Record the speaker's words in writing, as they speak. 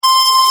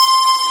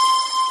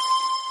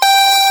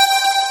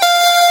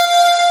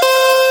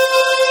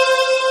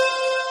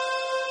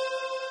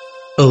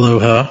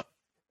Aloha,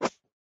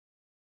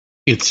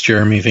 it's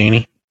Jeremy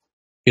Vaney.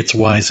 It's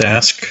Wise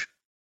Ask.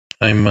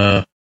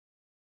 I'm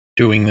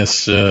doing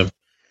this itty-bitty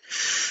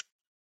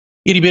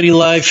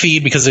live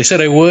feed because I said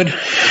I would.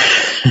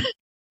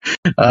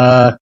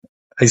 I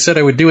said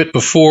I would do it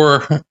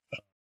before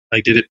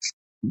I did it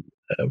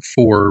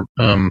for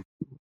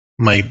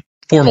my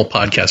formal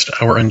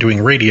podcast, Our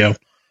Undoing Radio,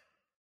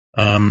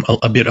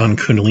 a bit on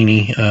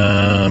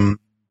Kundalini.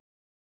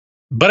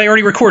 But I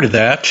already recorded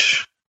that.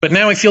 But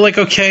now I feel like,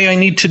 okay, I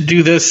need to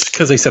do this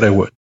because I said I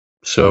would.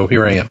 So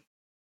here I am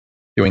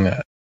doing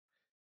that.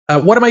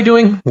 What am I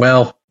doing?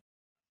 Well,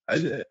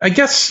 I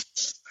guess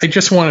I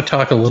just want to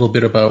talk a little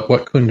bit about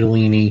what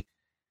Kundalini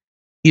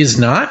is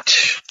not.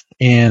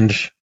 And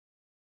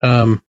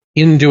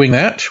in doing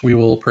that, we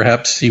will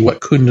perhaps see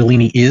what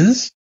Kundalini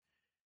is.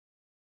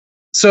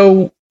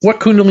 So what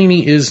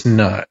Kundalini is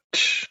not.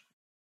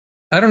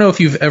 I don't know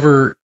if you've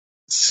ever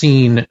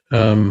seen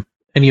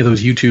any of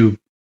those YouTube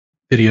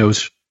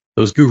videos,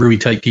 those guru-y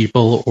type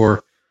people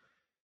or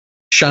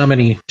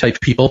shaman-y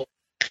type people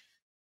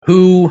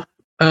who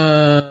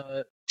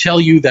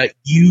tell you that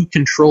you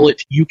control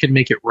it, you can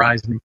make it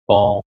rise and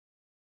fall.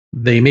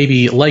 They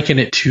maybe liken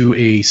it to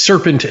a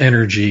serpent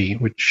energy,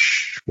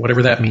 which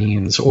whatever that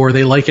means, or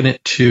they liken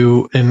it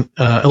to an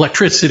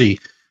electricity,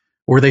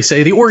 or they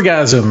say the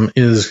orgasm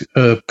is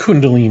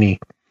Kundalini.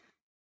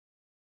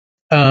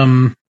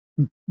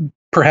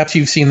 Perhaps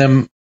you've seen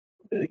them.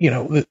 You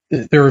know,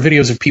 there are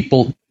videos of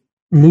people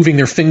moving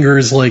their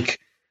fingers like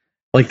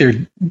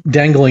they're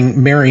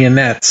dangling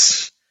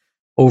marionettes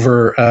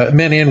over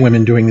men and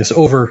women doing this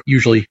over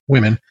usually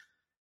women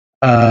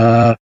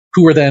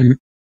who are then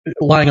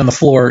lying on the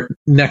floor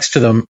next to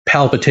them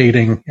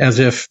palpitating as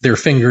if their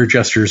finger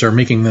gestures are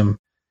making them,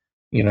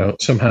 you know,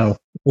 somehow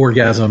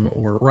orgasm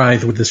or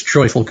writhe with this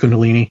joyful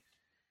Kundalini.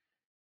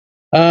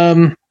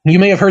 You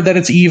may have heard that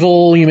it's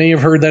evil. You may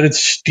have heard that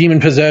it's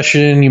demon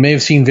possession. You may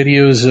have seen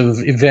videos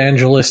of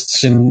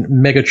evangelists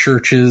in mega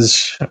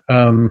churches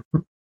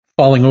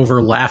falling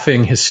over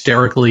laughing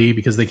hysterically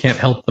because they can't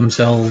help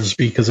themselves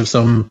because of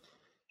some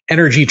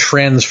energy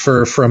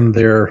transfer from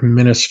their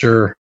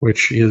minister,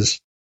 which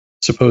is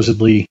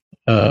supposedly,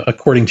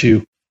 according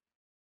to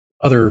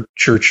other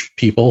church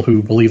people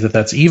who believe that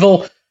that's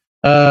evil,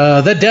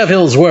 the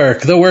devil's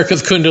work, the work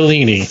of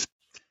Kundalini.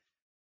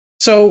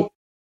 So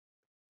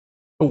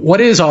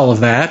what is all of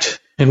that?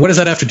 And what does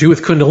that have to do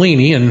with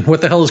Kundalini? And what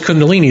the hell is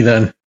Kundalini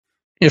then,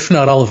 if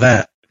not all of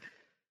that?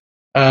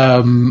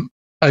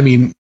 I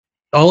mean,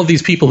 all of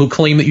these people who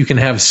claim that you can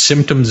have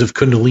symptoms of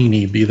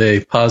Kundalini, be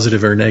they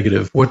positive or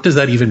negative, what does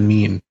that even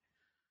mean?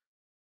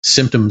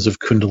 Symptoms of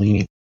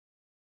Kundalini.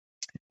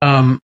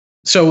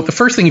 So the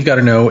first thing you've got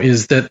to know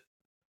is that,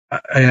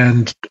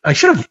 and I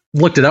should have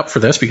looked it up for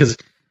this because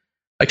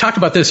I talked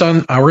about this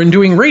on Our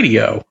Undoing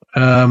Radio,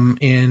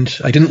 and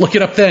I didn't look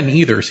it up then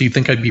either, so you'd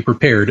think I'd be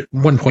prepared at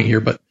one point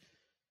here, but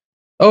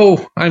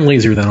I'm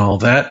lazier than all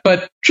of that.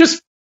 But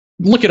just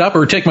look it up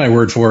or take my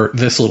word for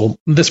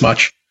this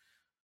much,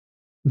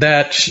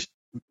 that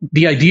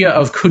the idea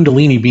of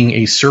Kundalini being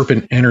a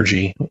serpent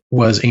energy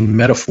was a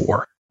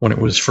metaphor when it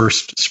was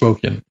first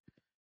spoken.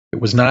 It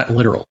was not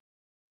literal.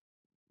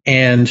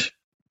 And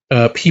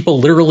people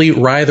literally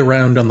writhe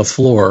around on the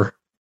floor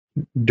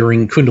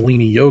during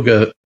Kundalini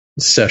yoga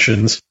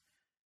sessions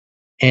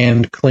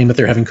and claim that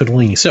they're having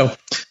Kundalini. So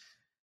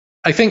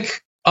I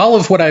think all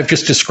of what I've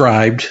just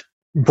described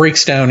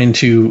breaks down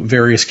into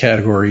various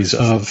categories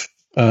of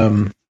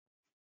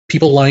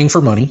people lying for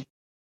money,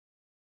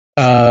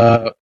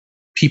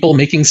 people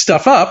making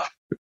stuff up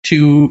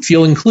to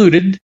feel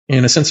included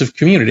in a sense of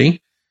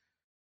community,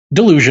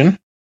 delusion,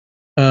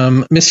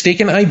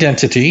 mistaken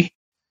identity.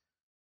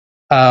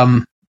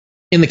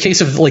 In the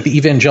case of like the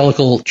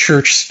evangelical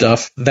church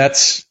stuff,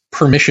 that's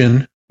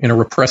permission in a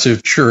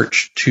repressive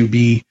church to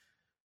be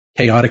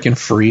chaotic and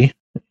free,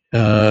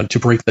 to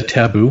break the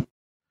taboo.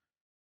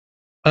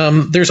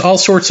 There's all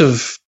sorts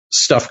of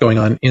stuff going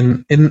on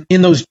in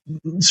those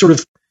sort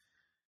of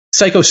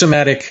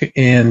psychosomatic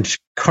and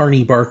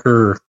Carney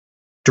Barker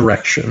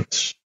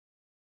directions.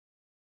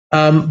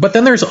 But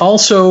then there's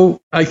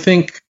also, I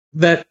think,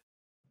 that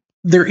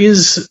there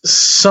is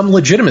some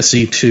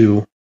legitimacy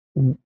to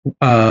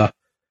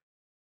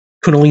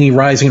Kundalini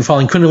rising and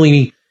falling,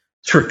 Kundalini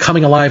sort of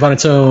coming alive on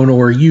its own,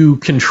 or you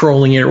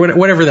controlling it, or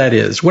whatever that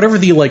is. Whatever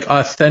the like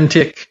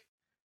authentic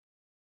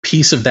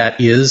piece of that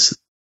is,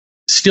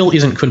 still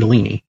isn't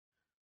Kundalini.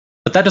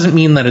 But that doesn't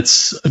mean that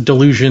it's a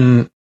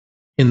delusion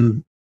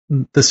in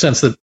the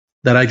sense that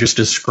I just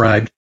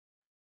described,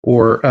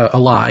 or a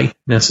lie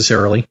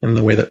necessarily in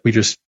the way that I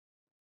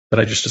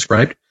just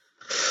described.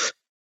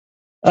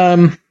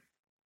 But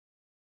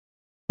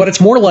it's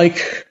more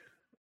like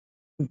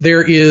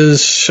there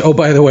is, oh,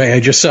 by the way, I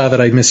just saw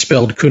that I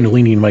misspelled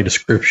Kundalini in my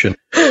description.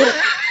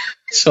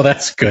 So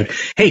that's good.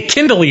 Hey,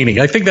 Kindalini.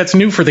 I think that's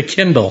new for the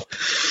Kindle.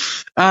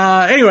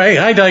 Anyway,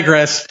 I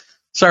digress.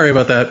 Sorry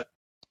about that.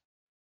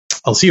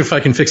 I'll see if I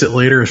can fix it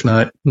later. If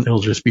not, it'll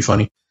just be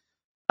funny.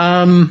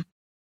 So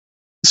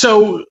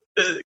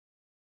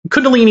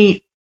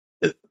Kundalini,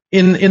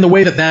 in the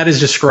way that is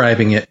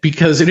describing it,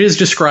 because it is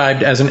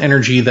described as an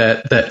energy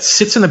that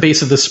sits in the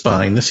base of the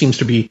spine. This seems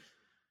to be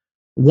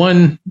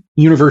one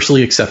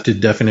universally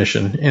accepted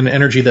definition, an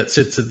energy that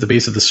sits at the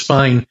base of the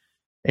spine,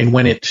 and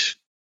when it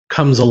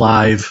comes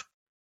alive,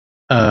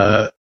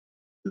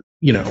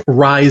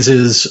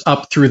 rises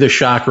up through the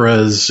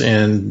chakras,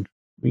 and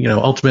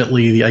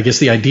ultimately, I guess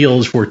the ideal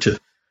is for it to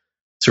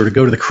sort of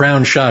go to the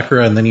crown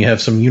chakra, and then you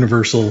have some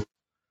universal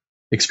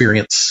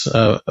experience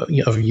of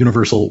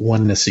universal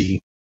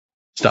oneness-y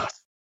stuff.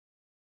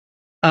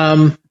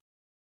 But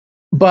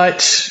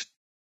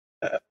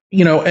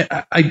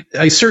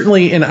I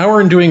certainly, in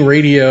Our Undoing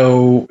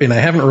Radio, and I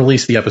haven't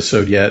released the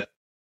episode yet.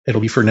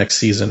 It'll be for next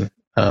season,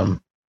 so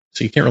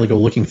you can't really go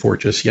looking for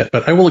it just yet.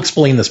 But I will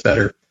explain this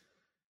better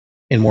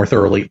and more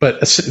thoroughly. But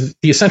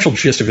the essential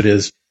gist of it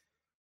is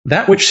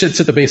that which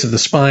sits at the base of the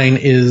spine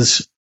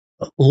is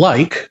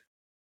like,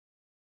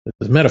 this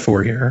is a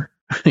metaphor here,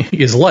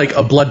 is like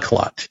a blood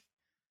clot.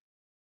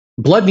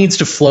 Blood needs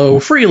to flow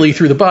freely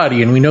through the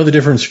body, and we know the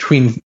difference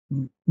between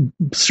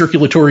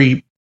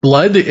circulatory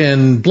blood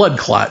and blood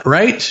clot,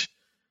 right?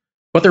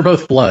 But they're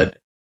both blood.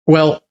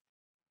 Well,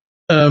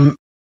 a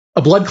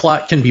blood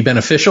clot can be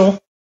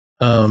beneficial,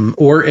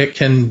 or it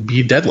can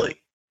be deadly.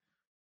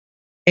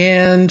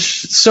 And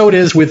so it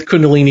is with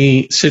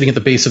Kundalini sitting at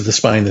the base of the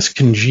spine, this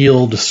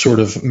congealed sort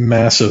of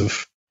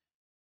massive,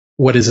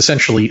 what is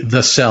essentially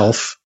the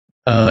self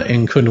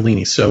in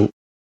Kundalini. So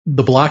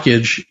the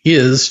blockage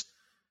is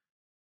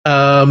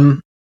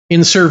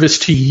in service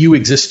to you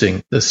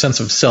existing, the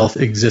sense of self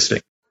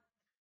existing.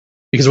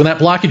 Because when that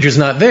blockage is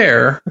not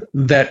there,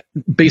 that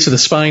base of the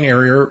spine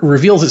area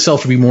reveals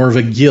itself to be more of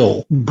a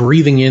gill,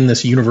 breathing in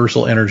this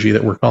universal energy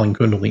that we're calling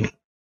Kundalini.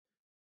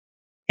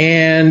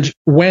 And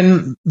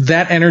when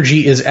that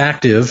energy is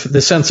active,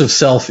 the sense of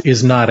self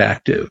is not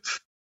active.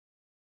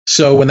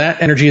 So when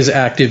that energy is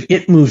active,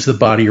 it moves the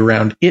body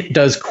around. It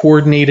does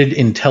coordinated,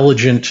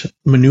 intelligent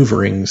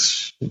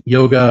maneuverings,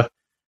 yoga,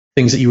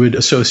 things that you would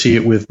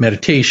associate with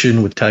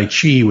meditation, with Tai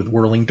Chi, with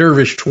whirling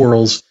dervish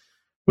twirls,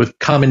 with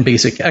common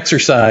basic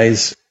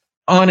exercise,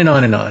 on and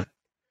on and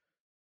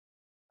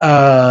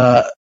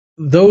on.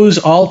 Those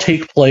all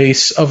take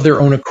place of their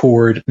own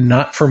accord,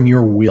 not from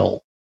your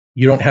will.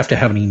 You don't have to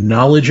have any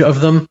knowledge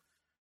of them.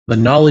 The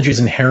knowledge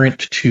is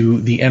inherent to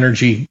the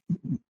energy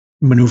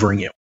maneuvering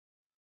you.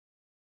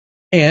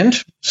 And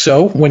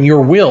so when you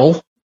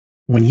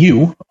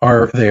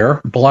are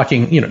there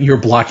blocking, you're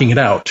blocking it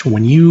out.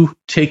 When you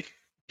take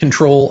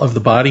control of the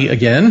body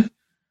again,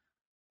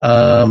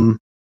 then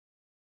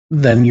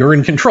you're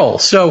in control.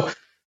 So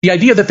the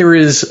idea that there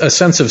is a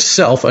sense of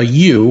self, a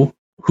you,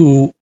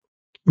 who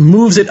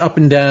moves it up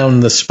and down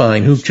the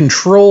spine, who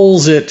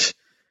controls it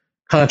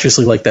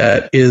consciously like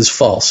that, is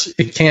false.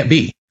 It can't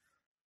be.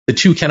 The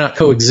two cannot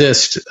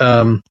coexist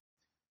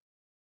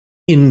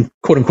in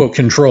quote-unquote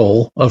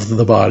control of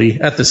the body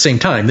at the same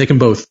time. They can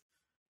both.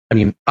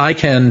 I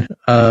can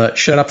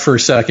shut up for a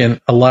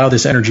second, allow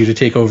this energy to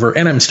take over,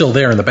 and I'm still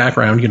there in the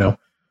background.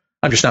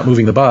 I'm just not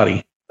moving the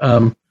body.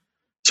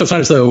 So it's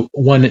not as though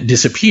one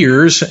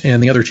disappears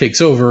and the other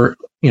takes over,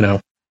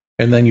 and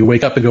then you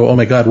wake up and go, oh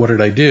my God, what did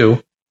I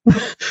do?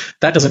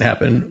 That doesn't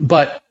happen.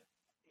 But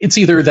it's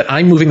either that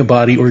I'm moving the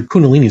body or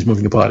Kundalini is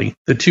moving the body.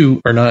 The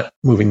two are not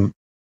moving.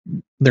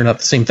 They're not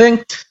the same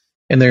thing,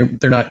 and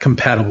they're not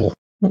compatible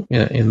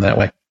in that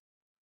way.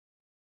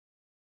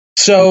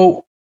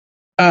 So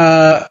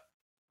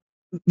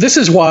this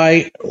is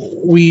why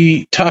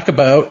we talk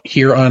about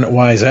here on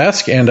Wise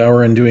Ask and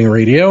Our Undoing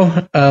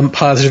Radio,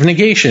 positive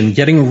negation,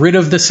 getting rid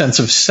of the sense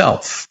of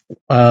self,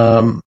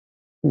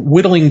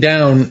 whittling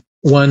down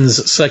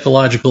one's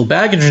psychological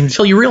baggage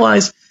until you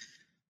realize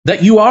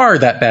that you are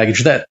that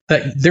baggage, that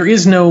there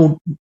is no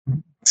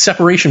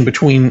separation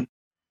between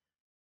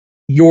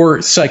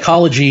your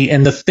psychology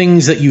and the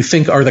things that you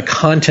think are the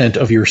content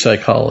of your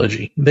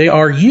psychology. They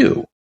are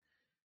you.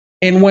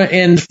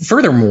 And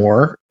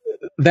furthermore,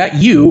 that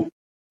you,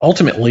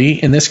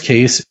 ultimately, in this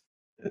case,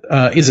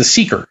 is a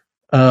seeker,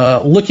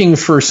 looking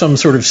for some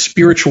sort of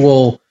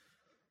spiritual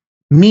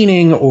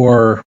meaning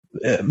or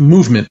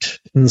movement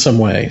in some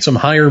way, some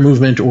higher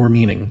movement or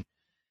meaning.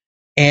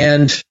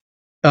 And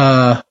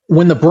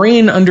when the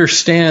brain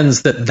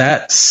understands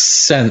that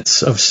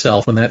sense of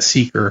self and that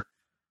seeker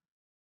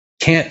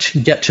can't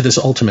get to this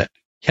ultimate,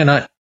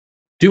 cannot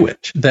do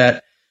it,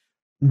 that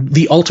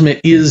the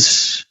ultimate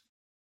is,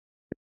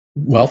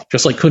 well,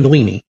 just like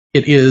Kundalini,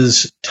 it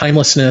is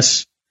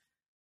timelessness,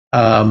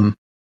 it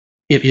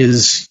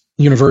is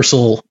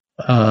universal,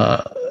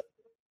 let's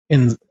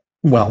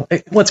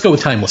go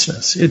with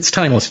timelessness. It's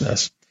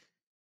timelessness.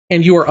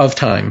 And you are of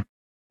time.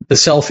 The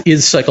self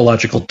is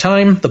psychological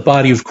time. The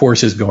body, of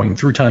course, is going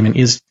through time and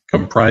is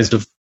comprised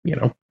of,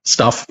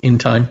 stuff in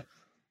time.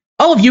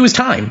 All of you is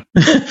time.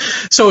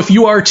 So if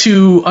you are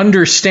to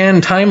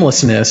understand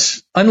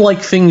timelessness,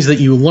 unlike things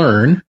that you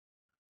learn,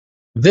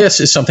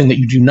 this is something that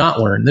you do not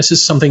learn. This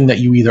is something that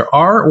you either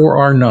are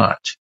or are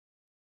not.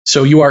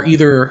 So you are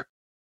either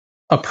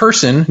a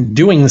person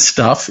doing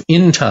stuff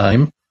in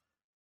time,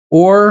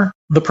 or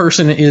the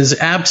person is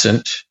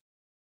absent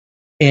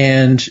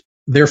And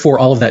therefore,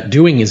 all of that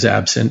doing is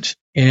absent,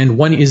 and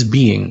one is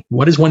being.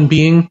 What is one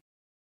being?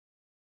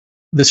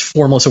 This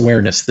formless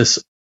awareness,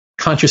 this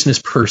consciousness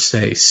per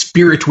se,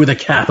 spirit with a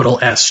capital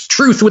S,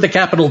 truth with a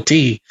capital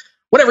T,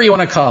 whatever you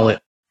want to call it.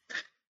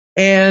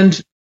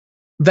 And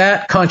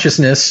that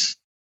consciousness,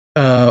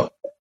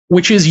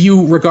 which is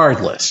you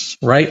regardless,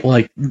 right?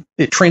 Like,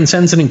 it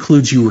transcends and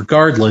includes you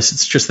regardless.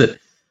 It's just that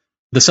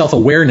the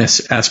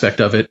self-awareness aspect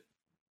of it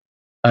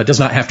does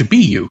not have to be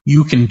you.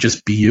 You can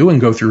just be you and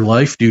go through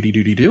life, do.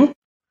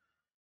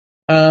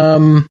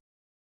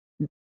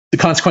 The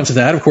consequence of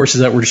that, of course,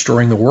 is that we're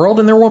destroying the world,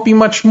 and there won't be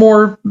much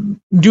more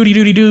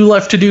do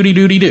left to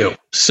do.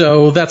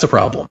 So that's a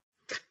problem.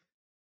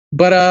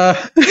 But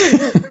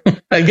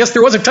I guess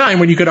there was a time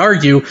when you could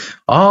argue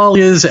all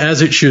is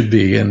as it should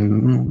be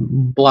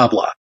and blah,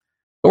 blah.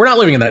 But we're not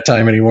living in that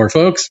time anymore,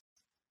 folks.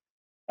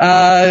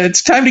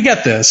 It's time to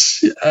get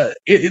this.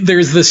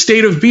 There's the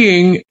state of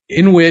being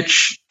in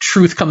which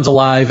truth comes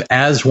alive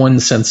as one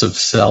sense of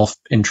self,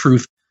 and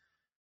truth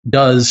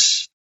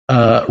does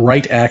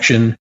right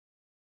action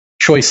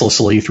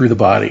choicelessly through the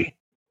body.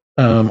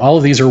 All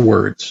of these are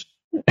words.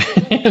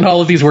 And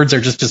all of these words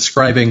are just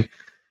describing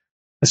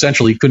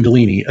essentially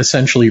Kundalini,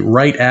 essentially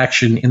right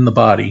action in the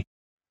body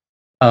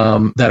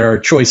that are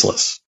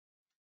choiceless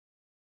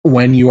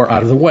when you are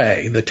out of the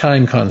way, the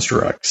time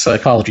construct,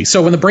 psychology.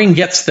 So when the brain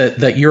gets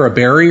that you're a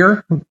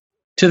barrier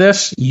to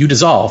this, you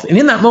dissolve. And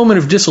in that moment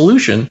of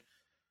dissolution,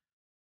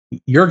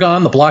 you're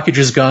gone, the blockage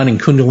is gone,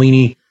 and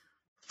Kundalini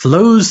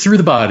flows through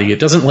the body. It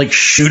doesn't like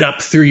shoot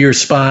up through your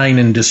spine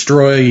and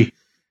destroy,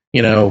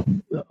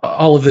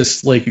 all of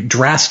this like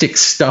drastic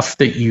stuff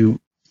that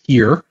you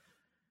hear.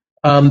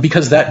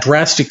 Because that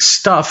drastic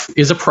stuff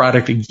is a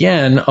product,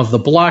 again, of the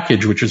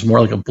blockage, which is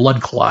more like a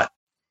blood clot.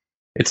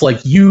 It's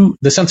like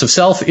the sense of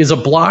self is a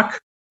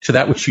block to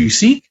that which you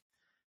seek,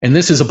 and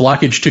this is a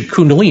blockage to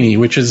Kundalini,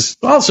 which is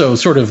also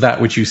sort of that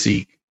which you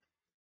seek.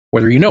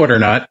 Whether you know it or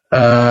not,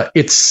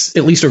 it's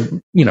at least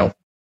a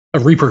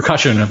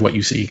repercussion of what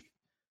you seek,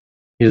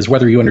 is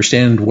whether you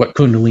understand what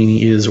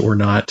Kundalini is or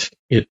not,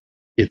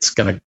 it's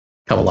going to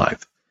come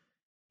alive.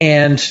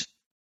 And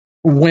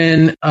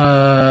when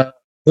the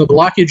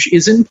blockage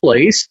is in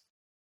place,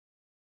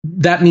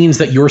 that means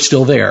that you're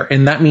still there.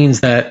 And that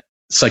means that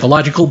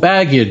psychological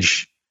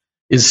baggage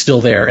is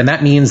still there. And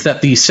that means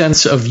that the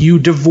sense of you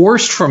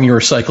divorced from your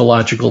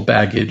psychological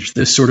baggage,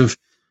 this sort of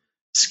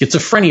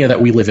schizophrenia that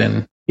we live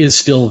in, is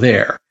still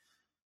there.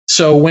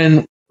 So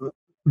when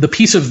the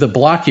piece of the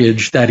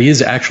blockage that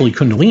is actually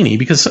Kundalini,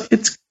 because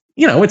it's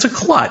a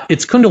clot,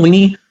 it's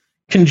Kundalini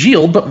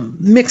congealed, but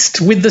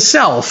mixed with the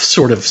self,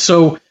 sort of.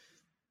 So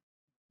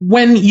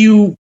when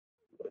you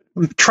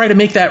try to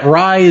make that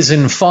rise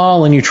and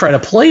fall and you try to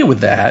play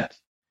with that,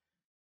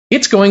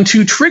 it's going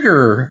to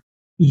trigger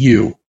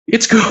you.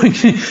 It's going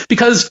to,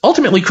 because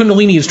ultimately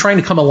Kundalini is trying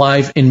to come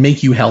alive and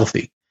make you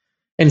healthy.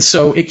 And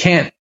so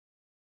the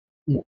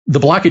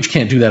blockage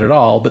can't do that at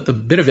all, but the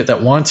bit of it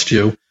that wants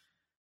to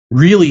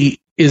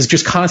really is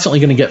just constantly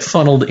going to get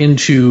funneled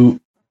into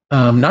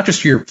not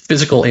just your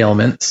physical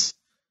ailments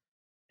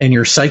and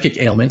your psychic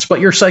ailments,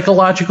 but your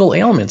psychological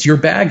ailments, your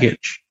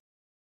baggage.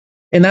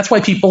 And that's why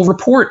people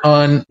report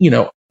on,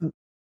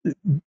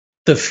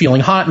 the feeling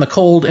hot and the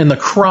cold and the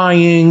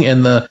crying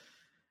and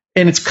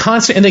it's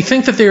constant. And they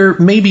think that they're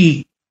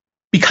maybe,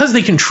 because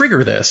they can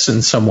trigger this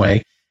in some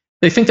way,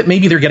 they think that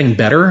maybe they're getting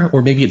better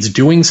or maybe it's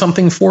doing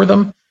something for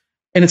them.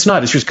 And it's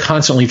not, it's just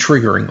constantly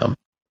triggering them.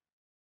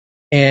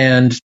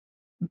 And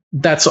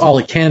that's all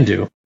it can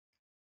do.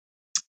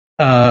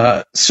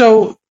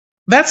 So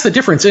that's the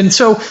difference. And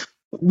so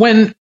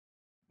when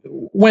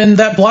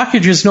that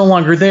blockage is no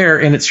longer there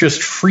and it's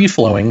just free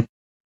flowing,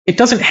 it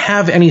doesn't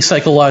have any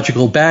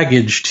psychological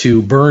baggage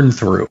to burn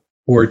through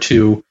or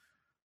to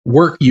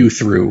work you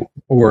through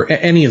or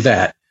any of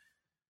that.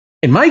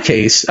 In my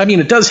case,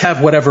 it does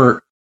have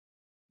whatever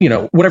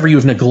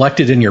you've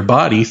neglected in your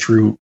body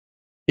through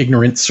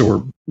ignorance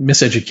or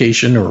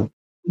miseducation or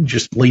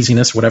just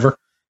laziness, whatever.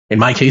 In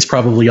my case,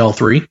 probably all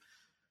three.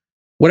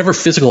 Whatever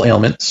physical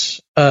ailments,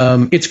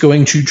 it's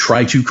going to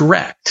try to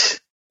correct.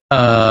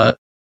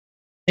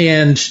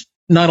 And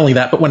not only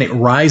that, but when it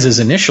rises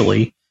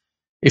initially,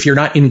 if you're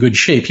not in good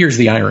shape, here's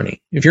the irony.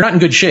 If you're not in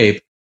good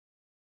shape,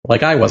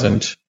 like I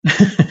wasn't,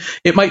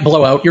 it might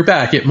blow out your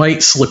back. It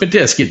might slip a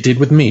disc. It did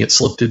with me. It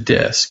slipped a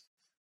disc.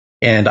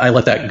 And I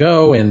let that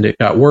go, and it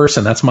got worse,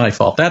 and that's my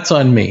fault. That's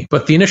on me.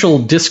 But the initial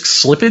disc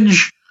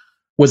slippage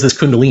was this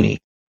Kundalini.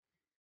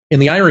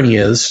 And the irony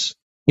is,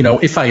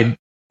 if I had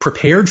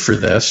prepared for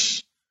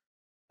this,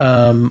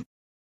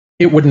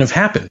 it wouldn't have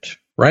happened,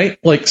 right?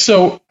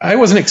 So I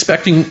wasn't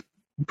expecting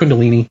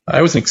Kundalini.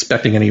 I wasn't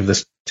expecting any of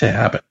this to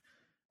happen.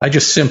 I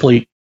just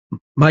simply,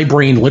 my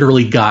brain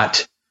literally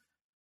got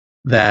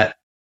that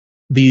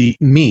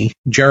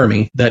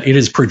Jeremy, that it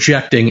is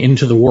projecting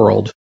into the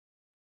world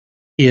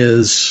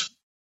is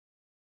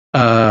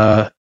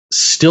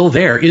still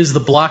there, is the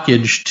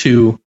blockage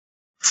to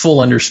full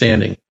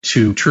understanding,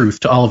 to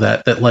truth, to all of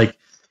that,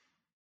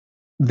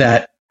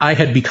 that I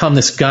had become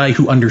this guy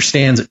who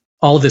understands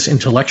all of this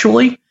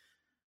intellectually,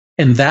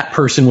 and that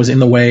person was in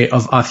the way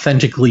of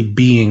authentically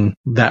being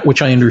that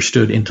which I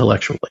understood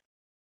intellectually.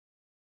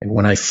 And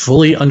when I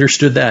fully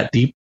understood that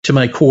deep to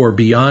my core,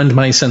 beyond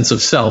my sense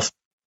of self,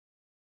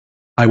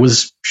 I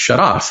was shut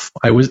off.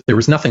 There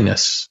was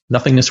nothingness.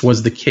 Nothingness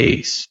was the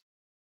case.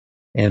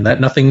 And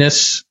that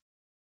nothingness,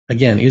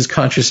 again, is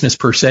consciousness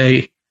per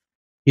se,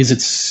 is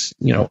its,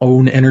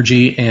 own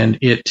energy, and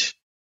it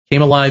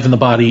came alive in the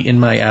body in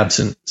my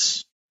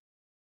absence.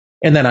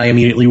 And then I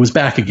immediately was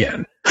back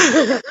again.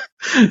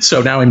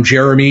 So now I'm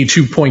Jeremy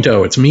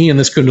 2.0. It's me and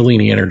this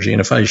Kundalini energy.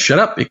 And if I shut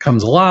up, it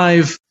comes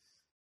alive.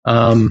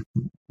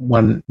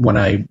 When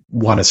I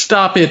want to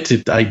stop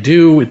it, I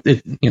do.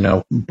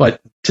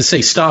 But to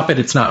say stop it,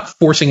 it's not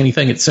forcing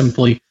anything. It's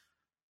simply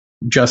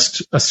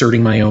just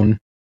asserting my own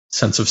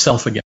sense of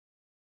self again,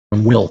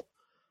 and will.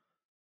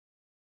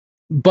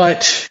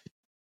 But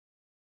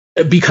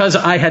because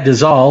I had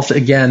dissolved,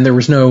 again, there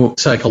was no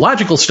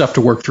psychological stuff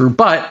to work through,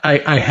 but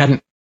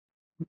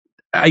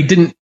I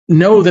didn't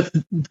know that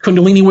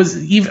Kundalini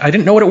was even, I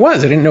didn't know what it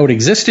was. I didn't know it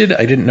existed.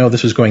 I didn't know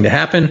this was going to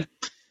happen.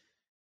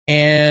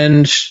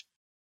 And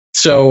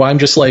so I'm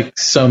just like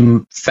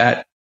some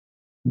fat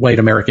white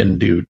American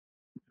dude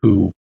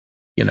who,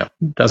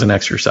 doesn't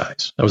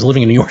exercise. I was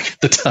living in New York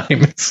at the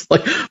time. It's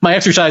like my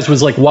exercise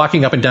was like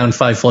walking up and down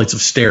 5 flights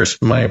of stairs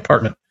in my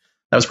apartment.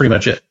 That was pretty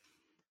much it.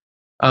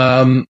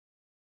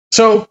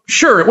 So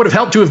sure, it would have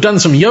helped to have done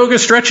some yoga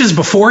stretches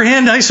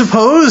beforehand, I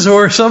suppose,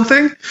 or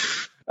something.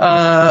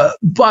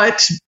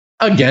 But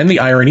again, the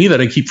irony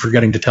that I keep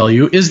forgetting to tell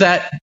you is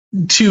that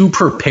to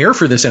prepare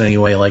for this in any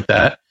way like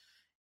that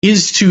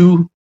is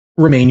to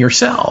remain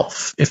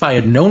yourself. If I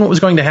had known what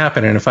was going to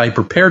happen and if I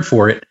prepared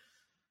for it,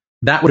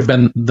 that would have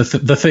been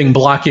the thing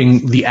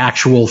blocking the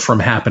actual from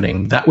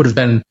happening. That would have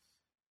been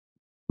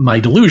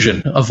my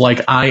delusion of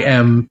like, I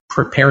am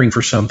preparing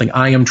for something.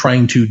 I am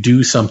trying to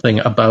do something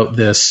about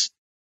this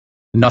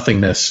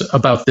nothingness,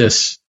 about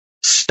this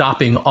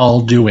stopping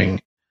all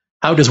doing.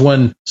 How does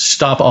one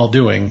stop all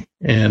doing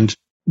and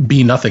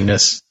be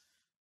nothingness?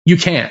 You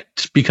can't,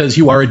 because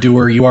you are a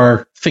doer, you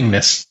are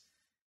thingness.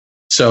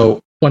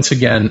 So once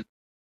again,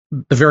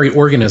 the very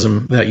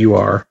organism that you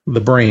are,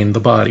 the brain, the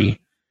body,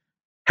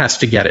 has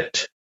to get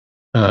it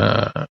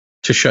to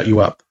shut you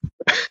up.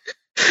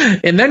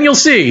 And then you'll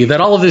see that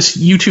all of this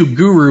YouTube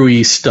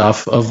guru-y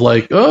stuff of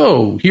like,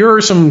 oh, here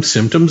are some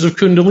symptoms of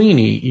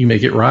Kundalini. You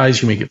make it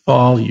rise, you make it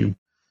fall, you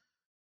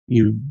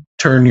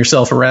turn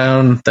yourself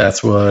around.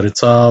 That's what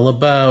it's all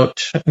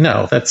about.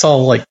 No, that's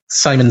all like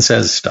Simon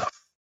Says stuff.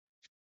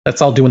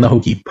 That's all doing the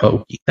hokey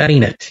pokey. That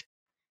ain't it.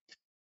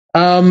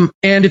 And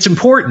it's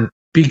important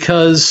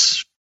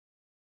because,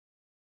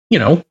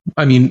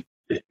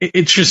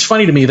 it's just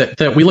funny to me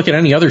that we look at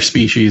any other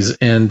species,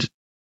 and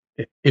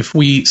if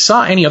we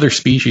saw any other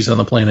species on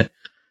the planet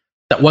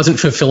that wasn't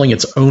fulfilling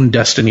its own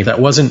destiny, that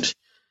wasn't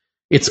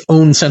its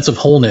own sense of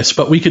wholeness,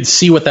 but we could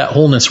see what that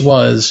wholeness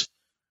was,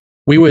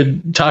 we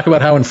would talk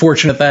about how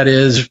unfortunate that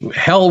is.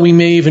 Hell, we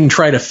may even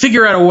try to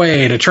figure out a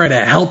way to try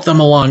to help them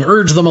along,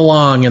 urge them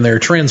along in their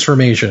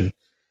transformation.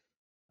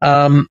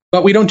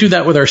 But we don't do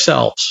that with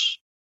ourselves.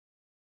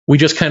 We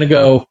just kind of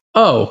go,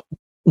 oh,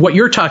 what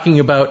you're talking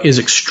about is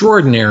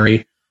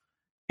extraordinary,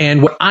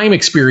 and what I'm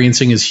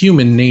experiencing is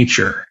human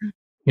nature.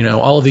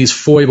 All of these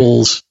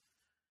foibles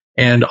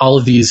and all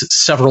of these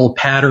several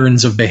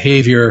patterns of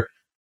behavior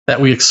that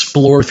we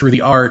explore through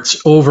the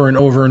arts over and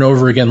over and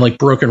over again, like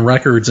broken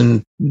records,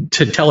 and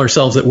to tell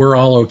ourselves that we're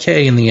all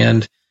okay in the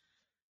end.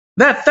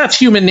 That's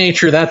human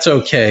nature. That's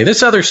okay.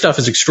 This other stuff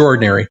is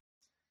extraordinary.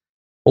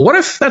 Well, what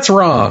if that's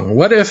wrong?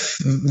 What if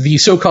the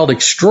so-called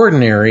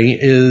extraordinary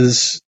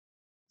is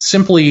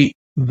simply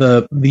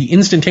the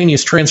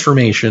instantaneous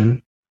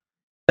transformation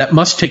that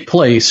must take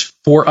place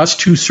for us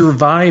to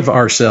survive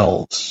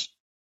ourselves?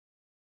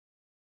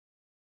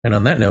 And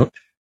on that note,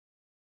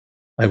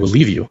 I will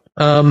leave you.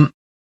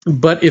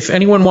 But if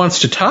anyone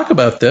wants to talk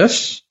about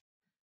this,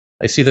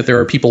 I see that there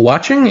are people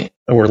watching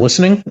or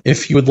listening.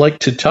 If you would like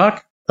to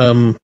talk,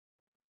 I'm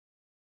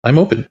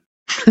open.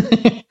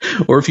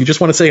 Or if you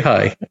just want to say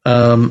hi.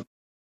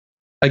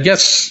 I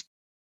guess,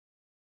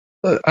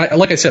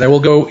 like I said, I will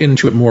go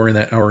into it more in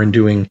that hour in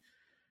doing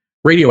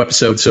radio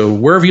episodes. So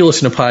wherever you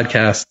listen to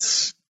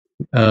podcasts,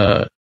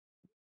 go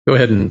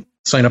ahead and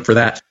sign up for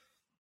that.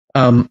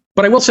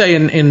 But I will say,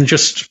 and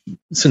just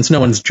since no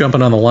one's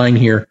jumping on the line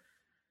here,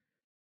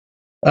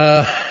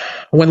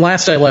 when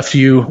last I left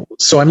you,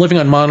 so I'm living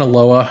on Mauna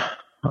Loa,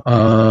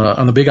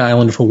 on the big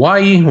island of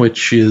Hawaii,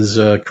 which is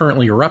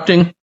currently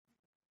erupting.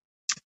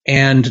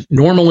 And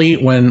normally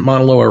when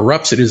Mauna Loa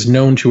erupts, it is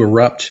known to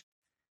erupt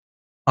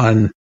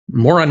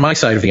more on my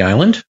side of the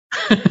island,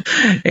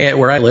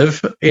 where I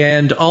live,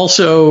 and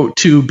also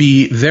to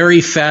be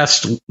very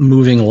fast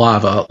moving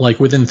lava, like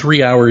within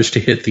 3 hours to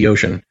hit the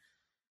ocean.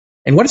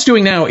 And what it's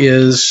doing now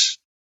is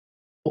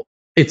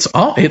it's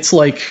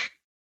like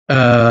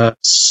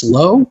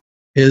slow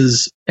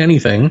as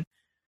anything.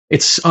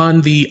 It's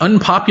on the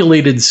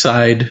unpopulated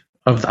side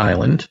of the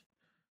island.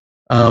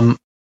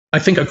 I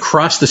think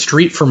across the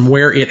street from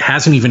where it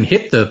hasn't even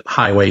hit the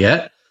highway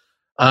yet,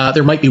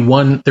 There might be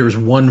there's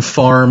one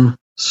farm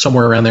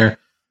somewhere around there.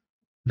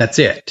 That's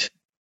it.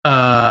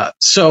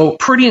 So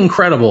pretty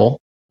incredible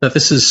that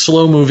this is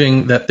slow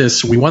moving,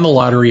 we won the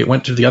lottery, it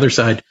went to the other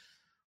side.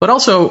 But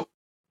also,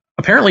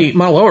 apparently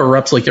Mauna Loa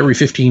erupts like every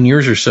 15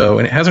 years or so,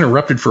 and it hasn't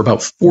erupted for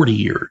about 40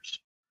 years.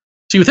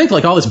 So you would think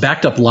like all this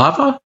backed up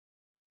lava,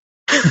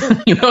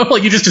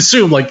 like you just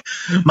assume like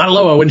Mauna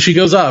Loa, when she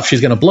goes off,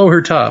 she's going to blow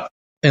her top.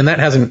 And that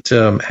hasn't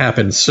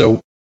happened.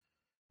 So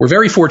we're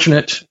very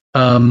fortunate.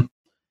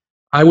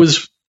 I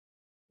was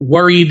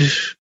worried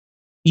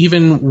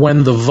even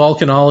when the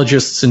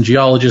volcanologists and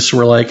geologists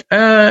were like,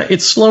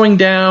 it's slowing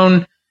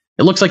down.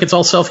 It looks like it's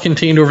all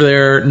self-contained over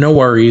there. No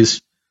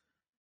worries.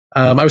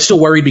 I was still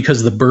worried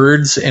because the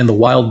birds and the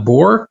wild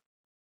boar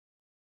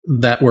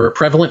that were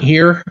prevalent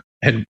here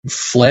had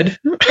fled.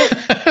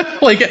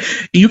 Like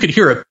you could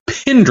hear a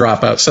pin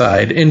drop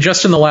outside. And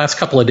just in the last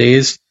couple of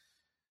days,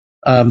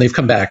 they've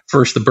come back.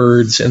 First the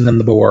birds and then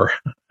the boar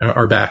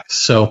are back.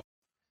 So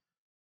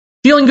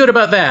feeling good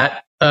about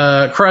that.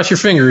 Cross your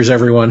fingers,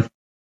 everyone.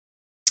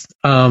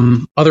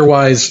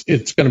 Otherwise,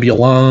 it's going to be a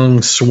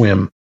long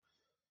swim.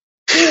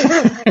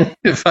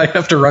 If I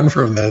have to run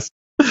from this,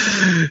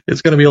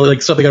 it's going to be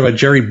like something out of a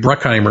Jerry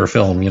Bruckheimer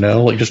film,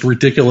 like just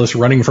ridiculous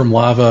running from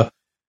lava,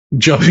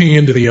 jumping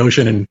into the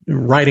ocean and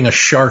riding a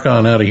shark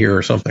on out of here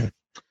or something.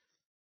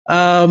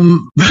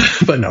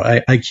 But no,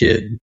 I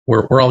kid.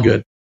 We're all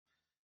good.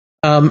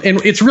 And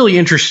it's really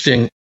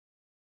interesting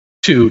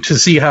too to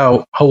see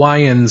how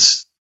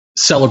Hawaiians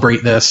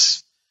celebrate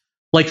this.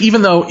 Like,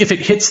 even though if it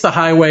hits the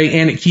highway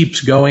and it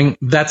keeps going,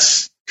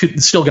 that's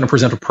still going to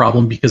present a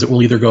problem because it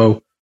will either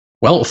go,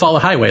 it'll follow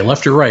highway,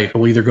 left or right. It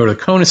will either go to the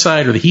Kona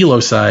side or the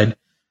Hilo side.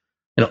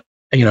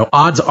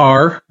 Odds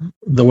are,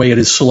 the way it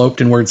is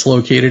sloped and where it's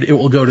located, it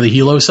will go to the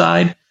Hilo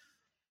side.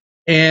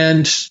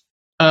 And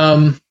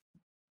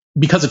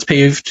because it's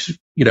paved,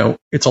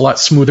 it's a lot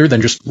smoother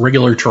than just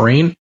regular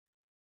terrain.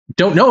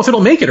 Don't know if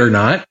it'll make it or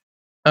not,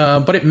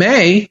 but it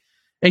may.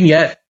 And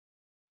yet,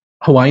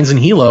 Hawaiians and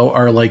Hilo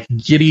are like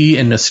giddy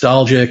and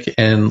nostalgic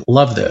and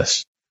love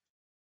this.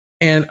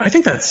 And I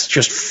think that's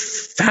just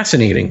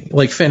fascinating,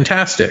 like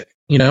fantastic,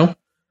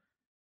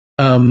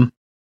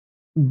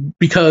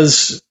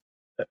 because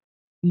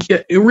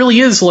it really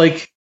is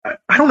like,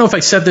 I don't know if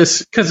I said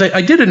this, because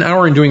I did an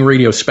hour and doing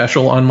radio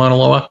special on Mauna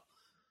Loa,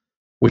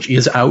 which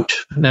is out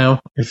now,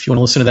 if you want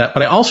to listen to that.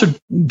 But I also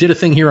did a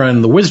thing here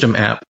on the Wisdom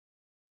app,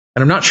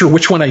 and I'm not sure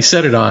which one I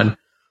said it on.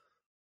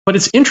 But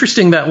it's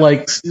interesting that,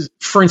 like,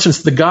 for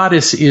instance, the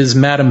goddess is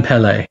Madame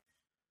Pele.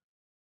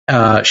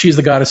 She's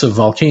the goddess of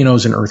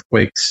volcanoes and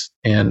earthquakes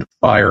and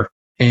fire.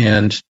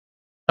 And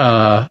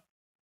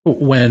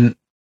when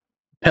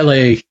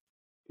Pele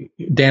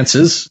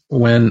dances,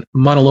 when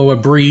Mauna Loa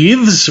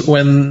breathes,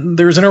 when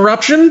there's an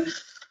eruption,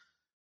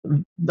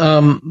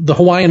 the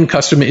Hawaiian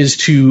custom is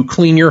to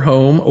clean your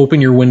home,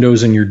 open your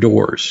windows and your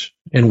doors,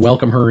 and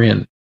welcome her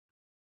in.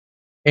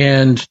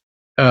 And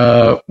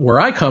where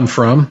I come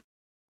from,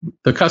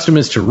 the custom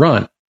is to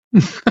run.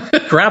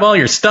 Grab all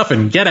your stuff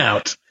and get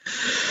out.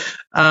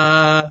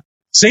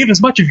 Save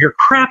as much of your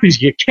crap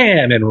as you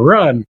can and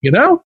run,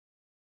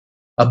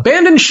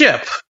 Abandon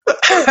ship.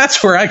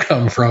 That's where I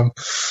come from.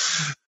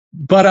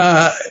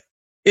 But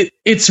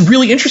it's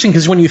really interesting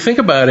because when you think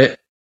about it,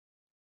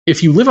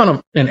 if you live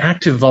on an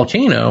active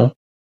volcano,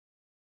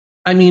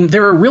 I mean,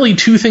 there are really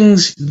two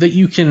things that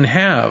you can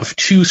have,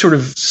 two sort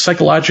of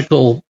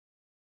psychological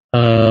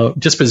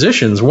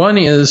dispositions. One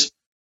is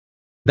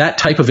that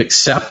type of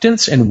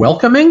acceptance and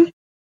welcoming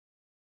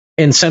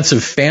and sense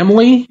of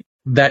family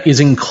that is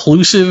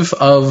inclusive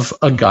of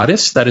a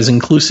goddess, that is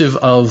inclusive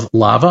of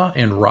lava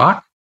and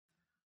rock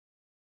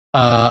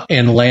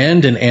and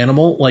land and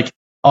animal, like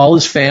all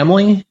is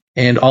family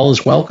and all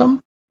is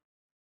welcome.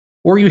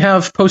 Or you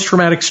have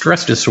post-traumatic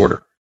stress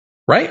disorder,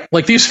 right?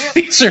 Like these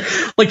are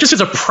like, just as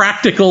a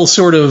practical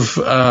sort of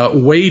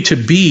way to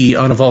be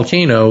on a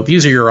volcano,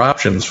 these are your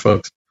options,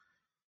 folks.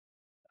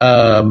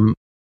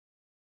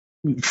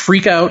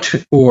 Freak out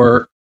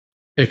or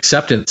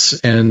acceptance.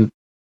 And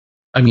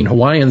I mean,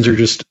 Hawaiians are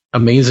just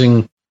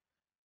amazing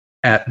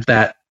at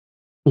that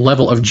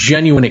level of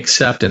genuine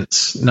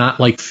acceptance, not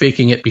like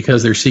faking it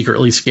because they're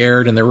secretly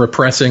scared and they're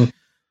repressing,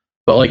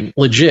 but like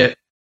legit,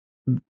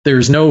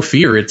 there's no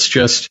fear. It's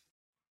just,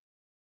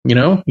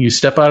 you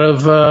step out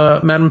of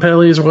Madame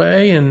Pele's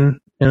way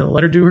and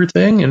let her do her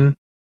thing, and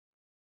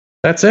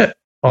that's it.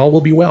 All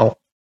will be well.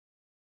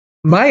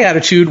 My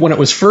attitude when it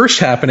was first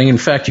happening, in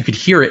fact, you could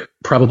hear it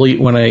probably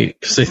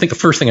because I think the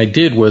first thing I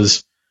did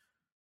was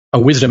a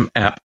Wisdom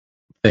app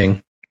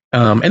thing.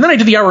 And then I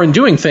did the Hour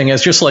Undoing thing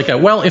as just like,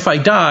 if I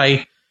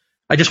die,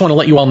 I just want to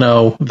let you all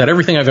know that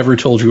everything I've ever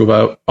told you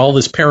about all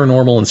this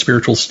paranormal and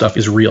spiritual stuff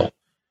is real.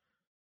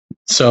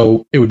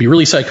 So it would be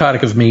really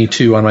psychotic of me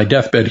to, on my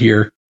deathbed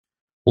here,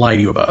 lie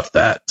to you about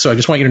that. So I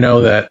just want you to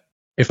know that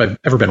if I've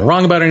ever been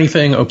wrong about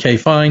anything, okay,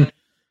 fine.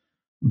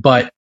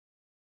 But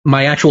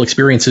my actual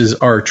experiences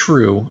are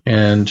true,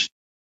 and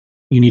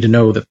you need to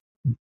know that,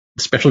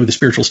 especially with the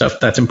spiritual stuff,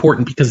 that's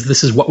important because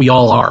this is what we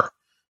all are.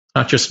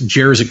 Not just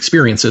Jer's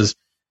experiences.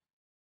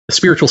 the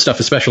spiritual stuff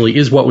especially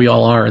is what we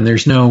all are, and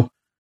there's no,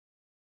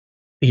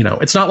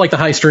 it's not like the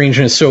high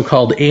strangeness,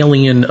 so-called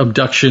alien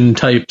abduction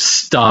type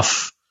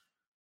stuff.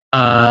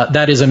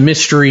 That is a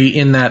mystery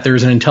in that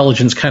there's an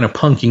intelligence kind of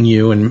punking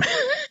you and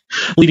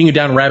leading you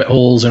down rabbit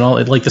holes and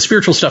all. Like the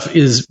spiritual stuff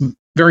is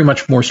very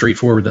much more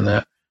straightforward than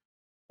that,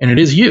 and it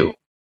is you,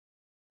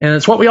 and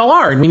it's what we all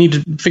are, and we need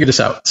to figure this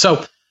out.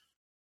 So,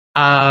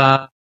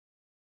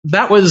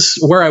 that was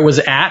where I was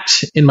at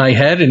in my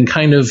head, and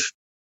kind of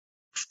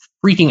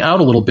freaking out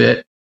a little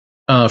bit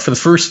for the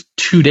first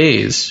 2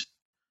 days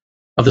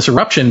of this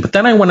eruption. But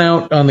then I went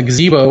out on the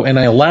gazebo and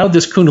I allowed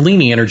this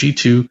Kundalini energy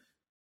to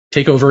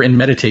take over and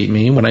meditate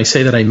me. When I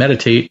say that I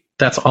meditate,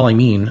 that's all I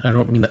mean. I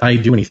don't mean that I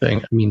do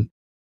anything. I mean,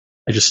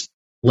 I just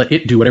let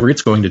it do whatever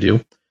it's going to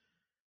do.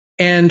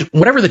 And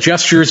whatever the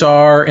gestures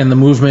are and the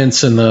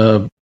movements and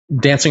the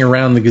dancing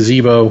around the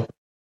gazebo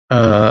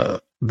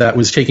that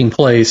was taking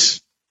place,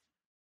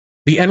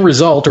 the end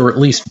result, or at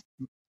least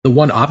the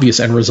one obvious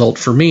end result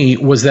for me,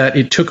 was that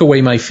it took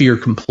away my fear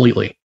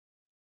completely.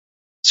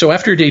 So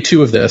after day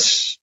 2 of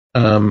this,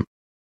 I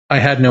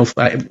had no,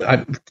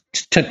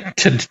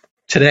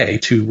 today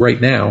to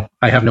right now,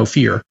 I have no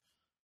fear.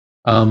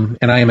 And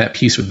I am at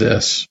peace with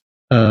this.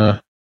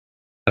 And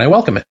I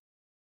welcome it.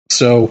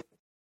 So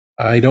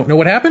I don't know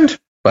what happened,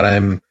 but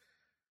I'm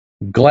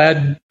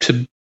glad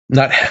to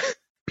not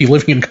be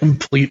living in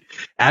complete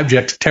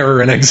abject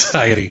terror and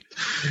anxiety.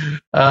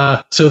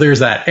 So there's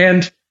that.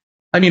 And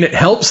I mean, it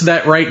helps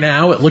that right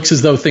now it looks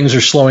as though things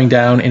are slowing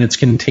down and it's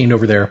contained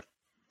over there.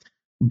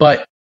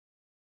 But,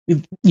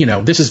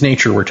 this is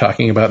nature we're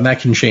talking about, and that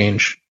can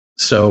change.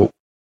 So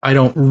I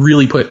don't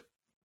really put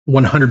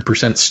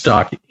 100%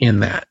 stock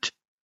in that,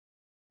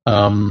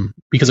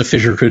 because a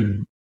fissure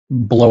could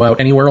blow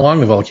out anywhere along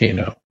the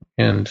volcano,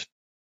 and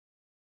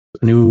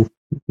a new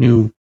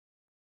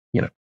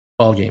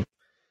ball game.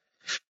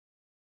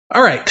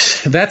 All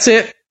right, that's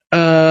it.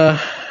 I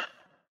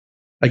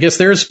guess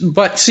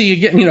but see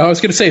again, I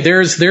was going to say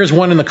there's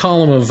one in the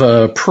column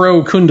of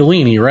pro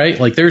Kundalini, right?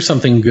 Like there's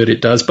something good it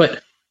does,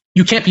 but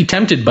you can't be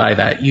tempted by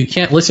that. You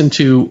can't listen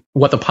to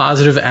what the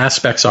positive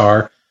aspects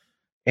are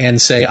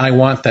and say, I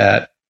want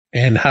that,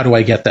 and how do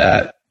I get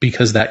that?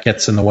 Because that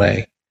gets in the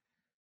way.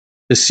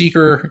 The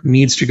seeker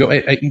needs to go.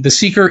 The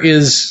seeker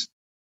is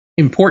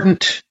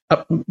important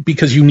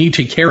because you need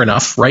to care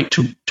enough, right,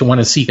 to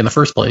want to seek in the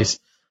first place.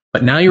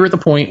 But now you're at the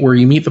point where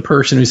you meet the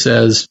person who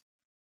says,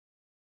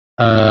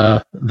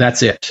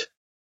 that's it.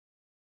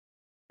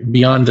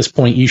 Beyond this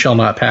point, ye shall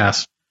not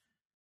pass.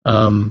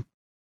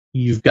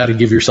 You've got to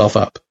give yourself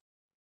up.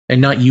 And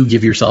not you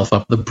give yourself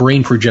up. The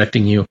brain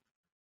projecting you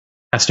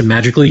has to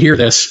magically hear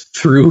this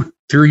through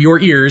your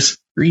ears,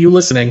 through you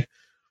listening.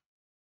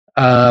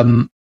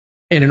 And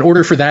in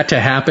order for that to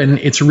happen,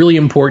 it's really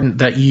important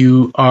that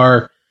you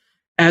are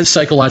as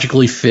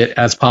psychologically fit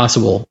as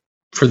possible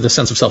for the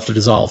sense of self to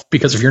dissolve.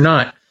 Because if you're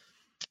not,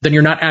 then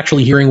you're not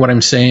actually hearing what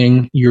I'm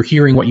saying. You're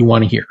hearing what you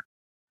want to hear.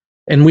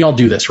 And we all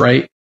do this,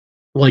 right?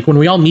 Like when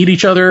we all meet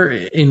each other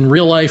in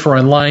real life or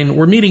online,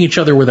 we're meeting each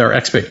other with our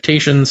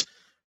expectations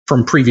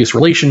from previous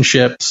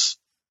relationships.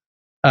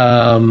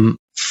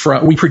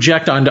 We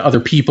project onto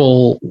other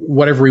people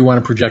whatever we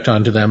want to project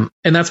onto them.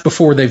 And that's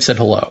before they've said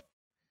hello,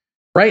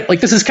 right? Like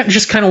this is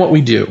just kind of what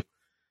we do.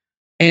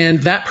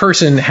 And that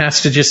person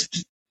has to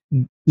just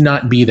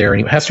not be there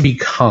anymore. It has to be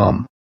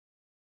calmed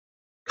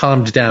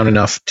down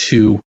enough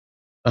to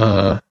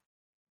be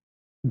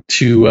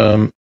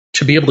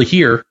able to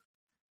hear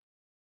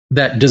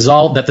that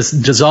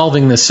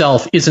dissolving the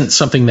self isn't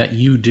something that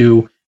you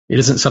do. It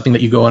isn't something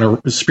that you go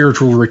on a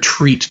spiritual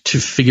retreat to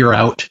figure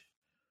out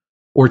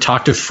or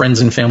talk to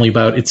friends and family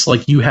about. It's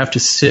like you have to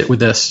sit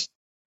with this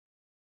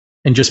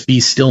and just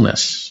be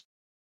stillness.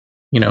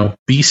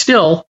 Be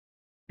still.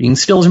 Being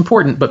still is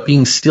important, but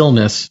being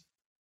stillness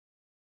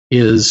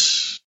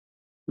is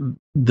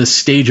the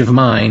stage of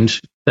mind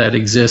that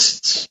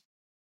exists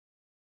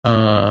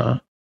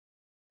when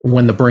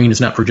the brain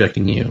is not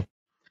projecting you.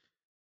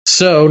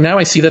 So now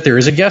I see that there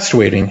is a guest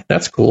waiting.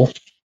 That's cool.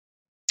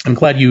 I'm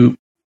glad you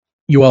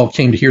all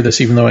came to hear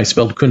this, even though I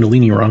spelled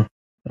Kundalini wrong.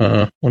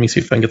 Let me see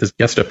if I can get this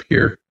guest up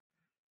here.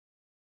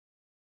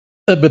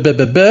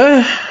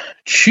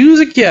 Choose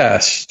a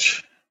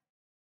guest.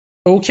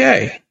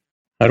 Okay.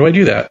 How do I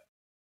do that?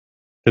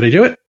 Did I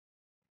do it?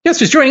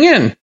 Guest is joining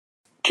in.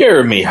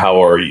 Jeremy,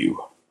 how are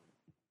you?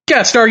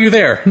 Guest, are you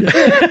there?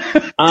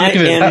 I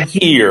am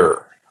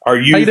here. Are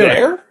you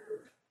there?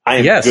 I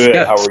am good.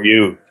 Yes. How are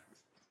you?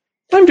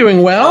 I'm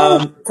doing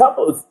well. A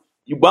couple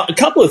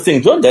of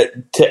things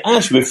to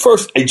ask you. But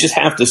first, I just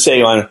have to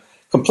say on a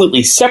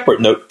completely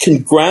separate note,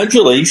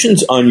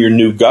 congratulations on your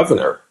new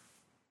governor.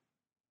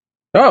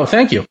 Oh,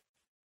 thank you.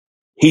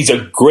 He's a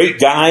great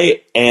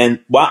guy,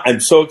 and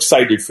I'm so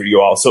excited for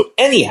you all. So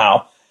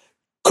anyhow,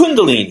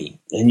 Kundalini,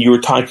 and you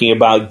were talking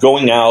about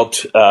going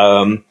out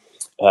into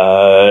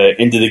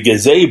the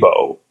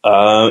gazebo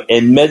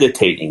and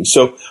meditating.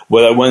 So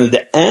what I wanted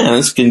to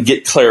ask and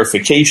get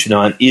clarification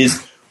on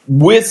is,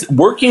 with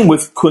working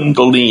with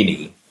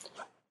Kundalini,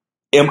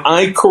 am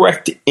I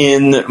correct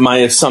in my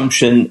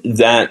assumption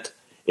that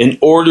in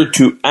order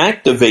to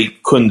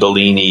activate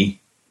Kundalini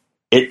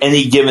at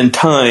any given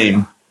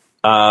time,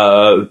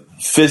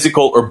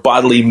 physical or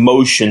bodily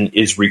motion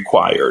is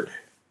required?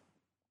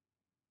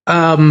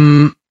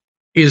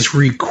 Is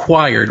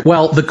required.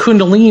 Well, the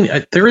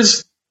Kundalini, there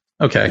is,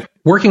 okay,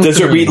 working. Does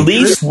it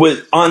release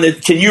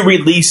can you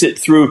release it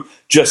through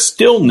just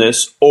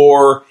stillness,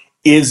 or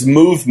is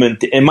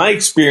movement? And my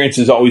experience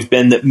has always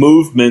been that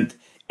movement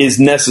is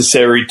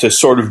necessary to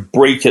sort of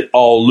break it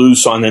all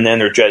loose on an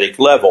energetic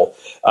level.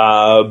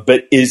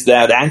 But is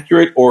that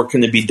accurate, or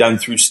can it be done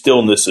through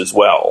stillness as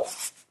well?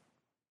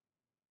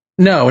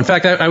 No, in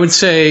fact, I would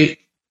say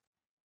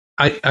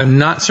I'm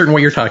not certain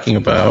what you're talking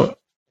about.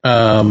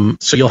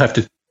 So you'll have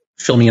to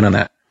fill me in on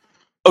that.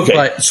 Okay.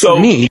 But so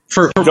for me,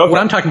 for what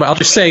I'm talking about, I'll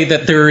just say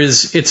that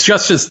it's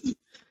just as,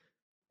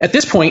 at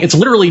this point, it's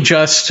literally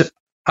just,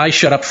 I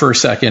shut up for a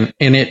second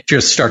and it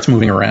just starts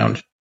moving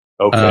around.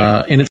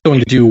 Okay. And it's going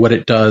to do what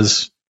it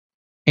does.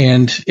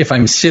 And if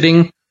I'm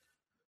sitting,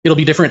 it'll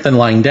be different than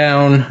lying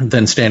down,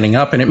 than standing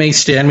up. And it may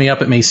stand me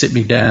up, it may sit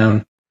me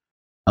down,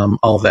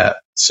 all of that.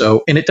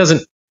 So, and it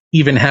doesn't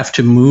even have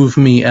to move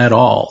me at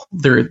all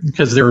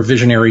because there are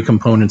visionary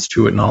components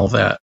to it and all of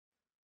that.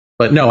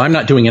 But no, I'm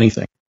not doing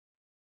anything.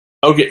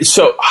 Okay,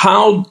 so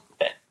how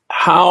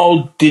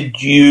did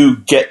you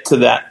get to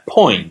that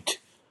point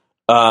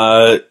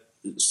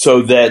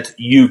so that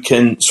you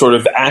can sort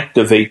of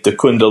activate the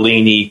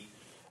Kundalini,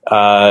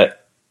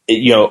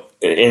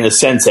 in a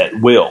sense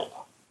at will?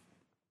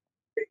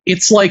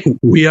 It's like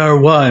we are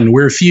one,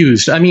 we're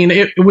fused. I mean,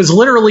 it was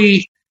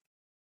literally.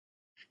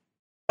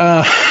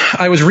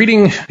 I was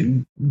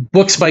reading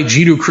books by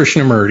Jiddu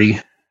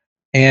Krishnamurti,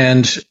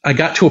 and I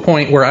got to a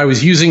point where I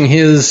was using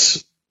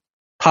his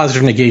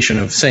positive negation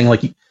of saying,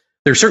 like,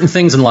 there are certain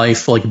things in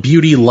life, like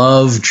beauty,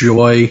 love,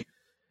 joy,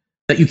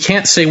 that you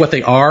can't say what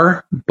they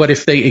are, but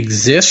if they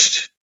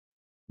exist,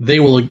 they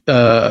will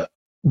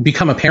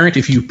become apparent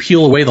if you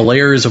peel away the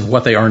layers of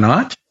what they are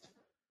not.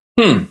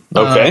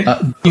 Okay.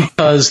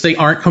 Because they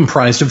aren't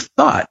comprised of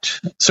thought.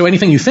 So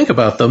anything you think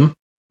about them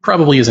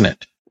probably isn't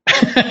it.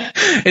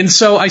 And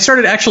so I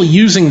started actually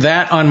using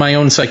that on my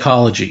own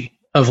psychology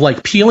of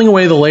like peeling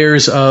away the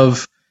layers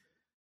of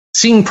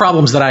seeing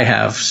problems that I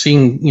have,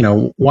 seeing,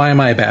 why am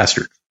I a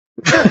bastard,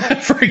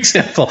 for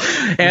example,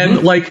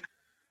 and like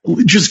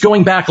just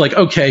going back like,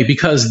 okay,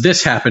 because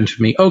this happened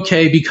to me.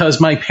 Okay, because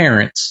my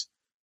parents.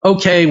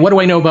 Okay, what do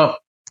I know about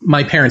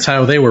my parents,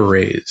 how they were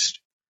raised?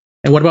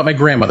 And what about my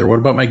grandmother? What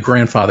about my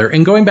grandfather?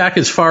 And going back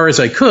as far as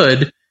I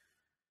could.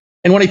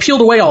 And when I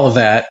peeled away all of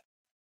that,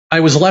 I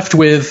was left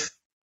with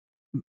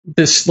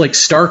this like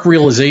stark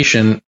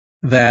realization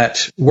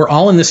that we're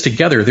all in this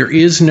together. There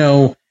is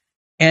no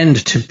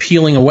end to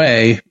peeling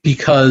away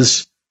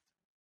because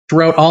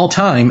throughout all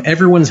time,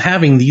 everyone's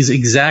having these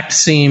exact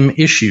same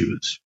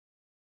issues,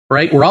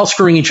 right? We're all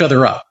screwing each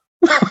other up.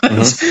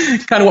 That's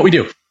kind of what we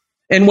do.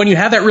 And when you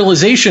have that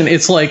realization,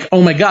 it's like,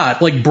 oh my God,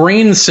 like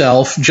brain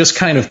self just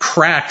kind of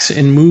cracks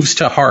and moves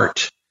to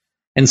heart.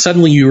 And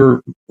suddenly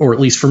or at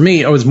least for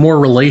me, I was more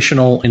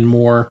relational and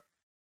more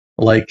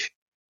like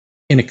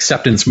in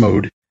acceptance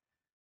mode.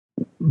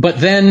 But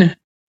then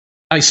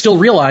I still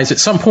realized at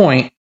some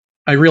point,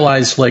 I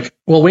realized like,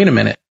 well, wait a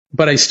minute.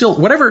 But I still,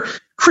 whatever,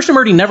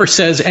 Krishnamurti never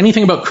says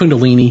anything about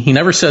Kundalini. He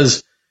never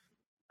says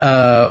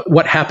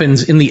what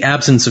happens in the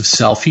absence of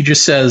self. He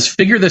just says,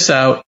 figure this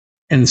out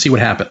and see what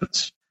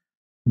happens.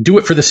 Do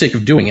it for the sake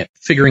of doing it,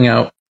 figuring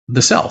out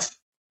the self.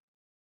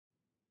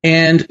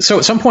 And so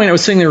at some point I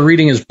was sitting there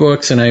reading his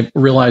books and I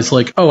realized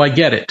like, oh, I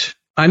get it.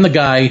 I'm the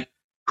guy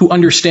who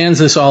understands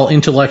this all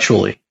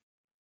intellectually.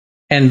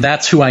 And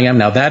that's who I am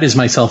now. That is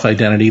my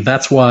self-identity.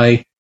 That's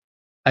why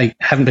I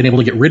haven't been able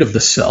to get rid of the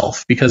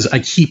self, because I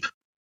keep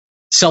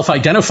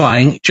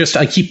self-identifying.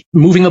 I keep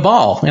moving the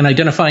ball and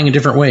identifying in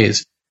different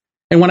ways.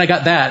 And when I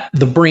got that,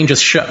 the brain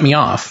just shut me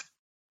off.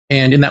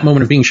 And in that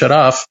moment of being shut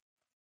off,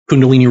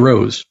 Kundalini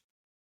rose.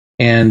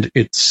 And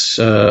it's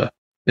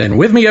been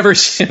with me ever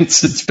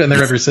since. It's been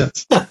there ever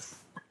since.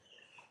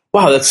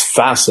 Wow, that's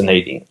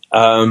fascinating.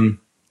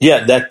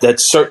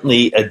 That's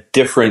certainly a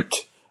different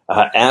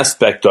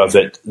aspect of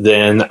it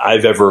than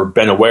I've ever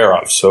been aware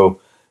of. So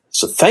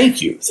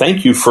thank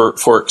you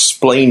for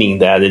explaining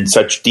that in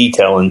such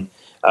detail and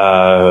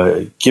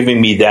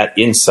giving me that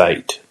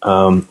insight.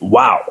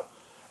 Wow.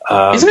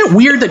 Isn't it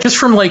weird that just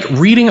from like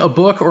reading a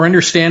book or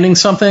understanding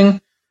something,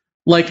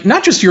 like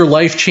not just your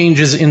life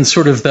changes in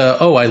sort of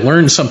I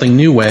learned something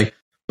new way,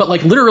 but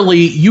like literally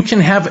you can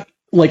have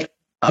like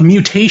a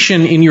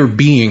mutation in your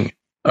being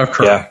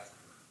occur.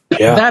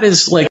 Yeah. That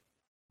is like,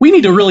 we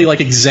need to really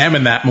like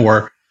examine that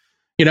more.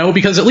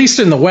 Because at least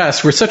in the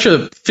West, we're such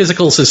a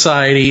physical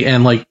society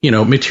and like,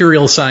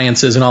 material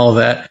sciences and all of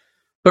that.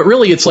 But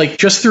really, it's like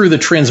just through the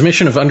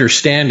transmission of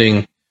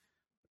understanding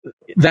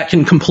that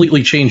can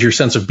completely change your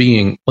sense of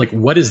being. Like,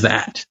 what is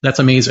that? That's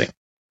amazing.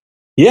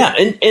 Yeah.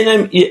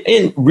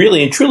 And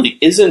really and truly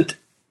isn't,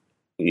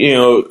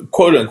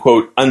 quote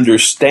unquote,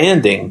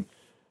 understanding,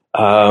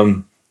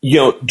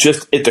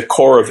 just at the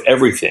core of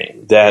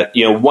everything that,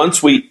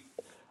 once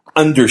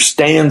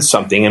understand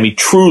something, I mean,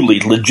 truly,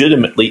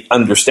 legitimately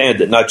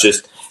understand it, not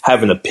just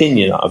have an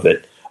opinion of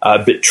it,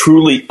 but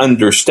truly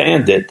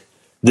understand it,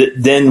 that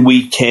then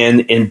we can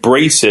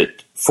embrace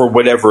it for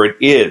whatever it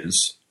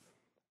is.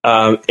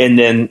 And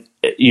then,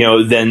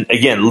 then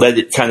again, let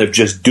it kind of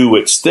just do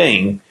its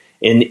thing.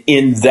 And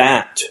in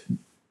that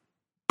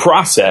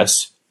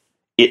process,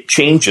 it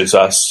changes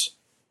us,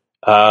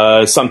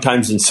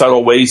 sometimes in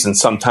subtle ways and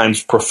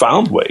sometimes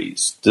profound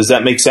ways. Does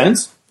that make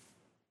sense?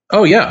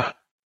 Oh, yeah.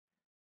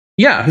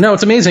 Yeah, no,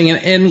 it's amazing.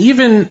 And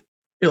even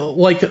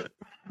like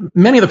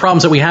many of the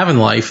problems that we have in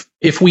life,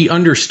 if we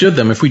understood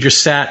them, if we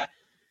just sat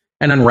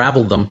and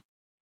unraveled them,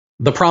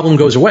 the problem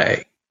goes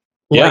away.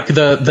 Yeah. Like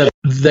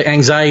the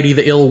anxiety,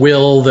 the ill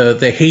will,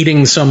 the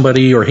hating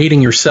somebody or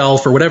hating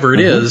yourself or whatever it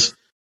is,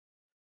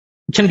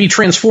 can be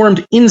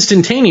transformed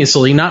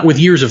instantaneously, not with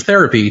years of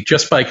therapy,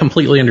 just by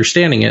completely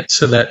understanding it,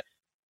 so that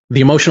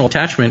the emotional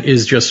attachment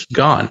is just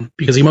gone.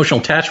 Because emotional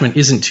attachment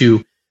isn't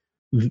to,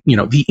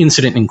 the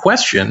incident in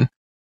question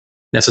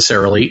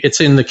necessarily.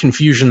 It's in the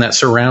confusion that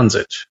surrounds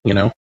it,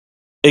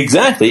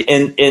 Exactly.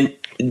 And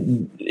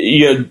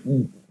you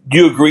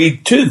agree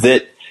too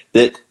that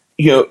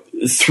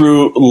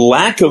through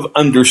lack of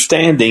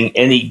understanding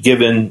any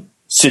given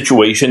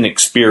situation,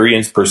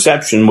 experience,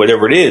 perception,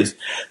 whatever it is,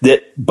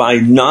 that by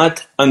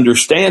not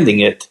understanding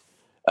it,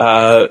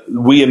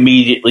 we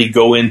immediately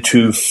go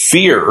into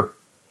fear,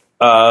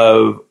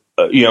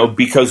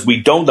 because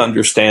we don't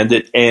understand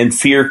it, and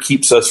fear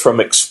keeps us from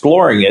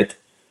exploring it,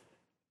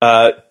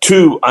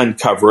 to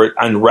uncover it,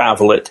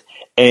 unravel it.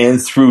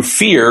 And through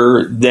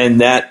fear, then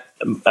that,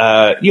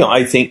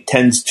 I think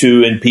tends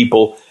to, in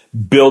people,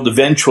 build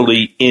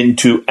eventually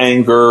into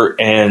anger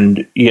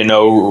and,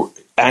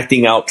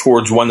 acting out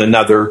towards one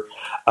another,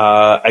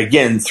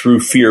 again, through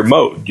fear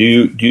mode. Do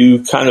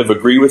you kind of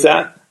agree with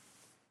that?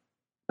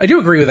 I do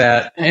agree with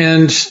that.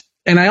 And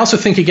I also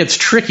think it gets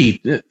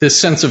tricky, this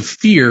sense of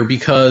fear,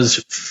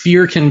 because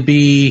fear can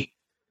be,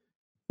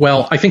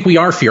 I think we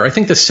are fear. I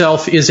think the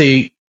self is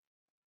a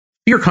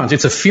fear concept.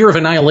 It's a fear of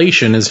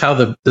annihilation is how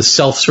the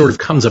self sort of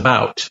comes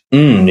about.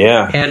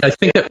 Yeah. And I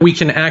think that we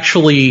can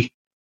actually,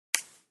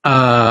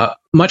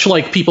 much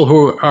like people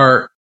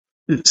who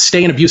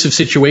stay in abusive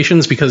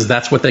situations because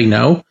that's what they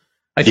know,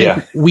 I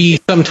think we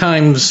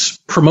sometimes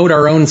promote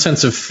our own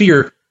sense of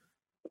fear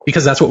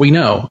because that's what we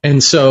know.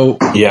 And so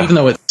even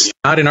though it's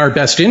not in our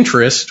best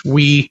interest,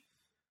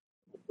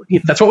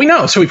 that's what we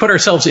know. So we put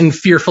ourselves in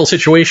fearful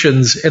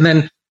situations and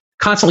then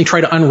constantly try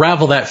to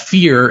unravel that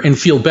fear and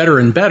feel better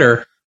and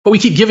better. But we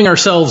keep giving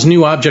ourselves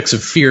new objects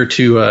of fear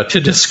to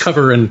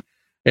discover and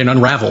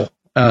unravel.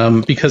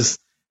 Because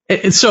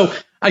so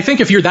I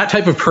think if you're that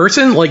type of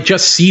person, like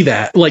just see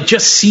that, like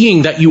just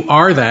seeing that you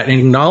are that and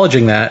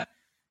acknowledging that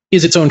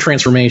is its own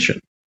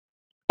transformation.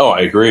 Oh,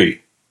 I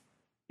agree.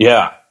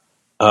 Yeah.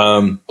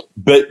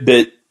 But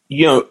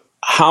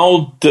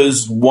how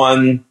does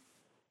one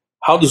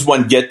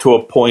get to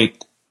a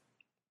point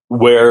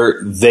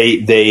where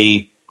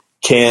they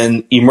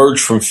can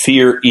emerge from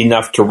fear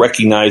enough to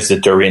recognize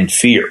that they're in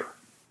fear?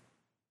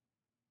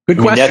 Good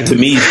question. That to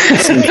me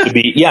seems to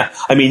be,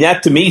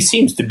 that to me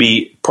seems to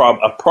be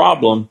a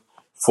problem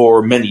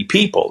for many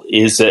people.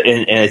 And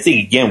I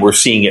think again we're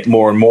seeing it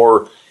more and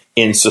more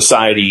in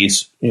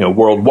societies,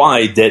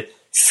 worldwide, that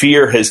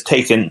fear has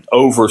taken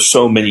over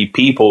so many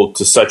people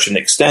to such an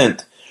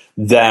extent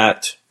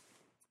that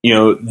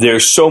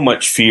there's so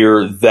much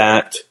fear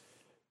that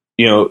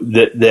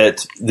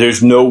that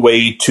there's no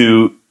way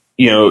to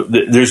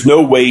there's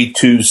no way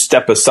to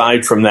step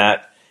aside from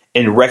that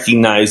and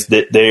recognize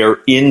that they're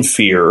in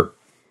fear,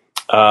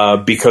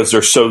 because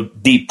they're so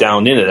deep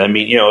down in it. I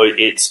mean,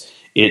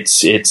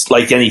 it's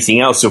like anything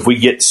else. If we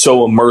get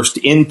so immersed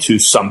into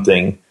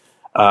something,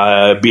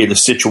 be it a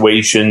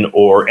situation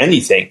or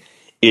anything,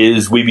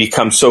 is we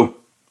become so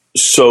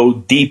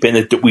deep in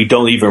it that we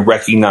don't even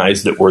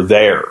recognize that we're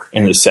there,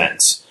 in a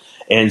sense.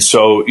 And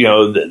so,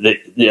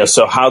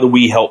 so how do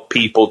we help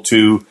people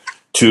to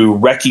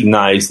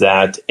recognize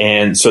that,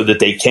 and so that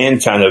they can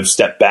kind of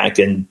step back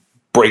and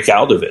break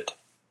out of it?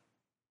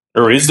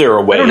 Or is there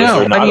a way? Is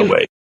there not a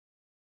way?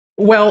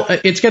 Well,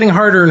 it's getting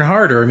harder and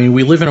harder. I mean,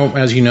 we live in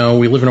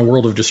a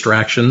world of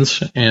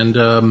distractions, and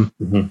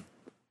the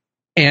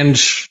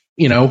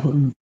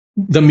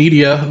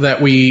media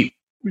that we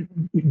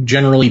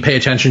generally pay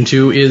attention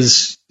to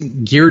is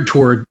geared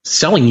toward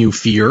selling you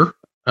fear.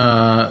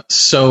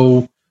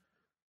 So,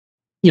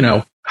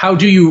 how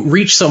do you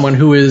reach someone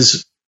who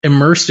is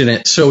immersed in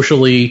it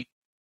socially,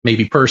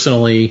 maybe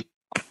personally,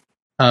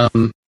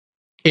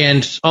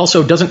 and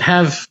also doesn't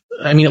have,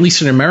 at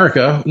least in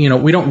America,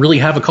 we don't really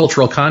have a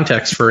cultural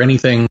context for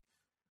anything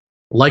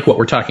like what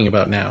we're talking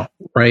about now,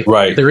 right?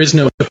 Right. There is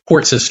no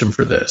support system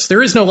for this.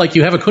 There is no,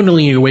 you have a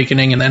Kundalini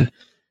awakening and then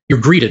you're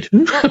greeted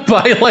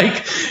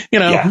by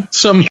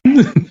some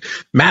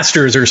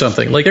masters or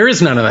something. There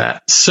is none of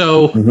that.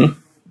 So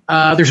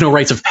there's no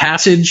rites of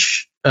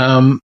passage.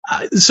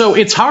 So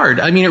it's hard.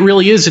 It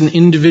really is an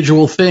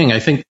individual thing. I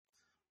think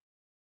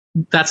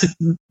that's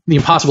the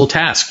impossible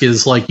task,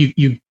 is I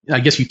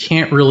guess you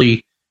can't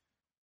really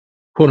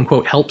quote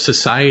unquote help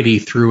society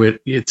through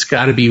it, it's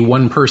got to be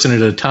one person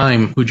at a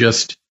time who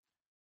just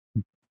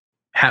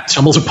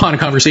stumbles upon a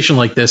conversation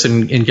like this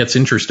and gets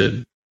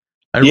interested.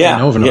 I don't really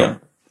know of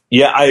enough.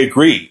 Yeah, I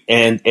agree.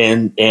 And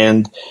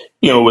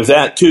with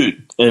that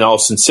too, in all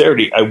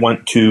sincerity, I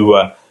want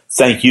to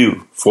thank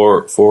you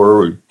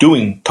for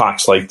doing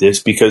talks like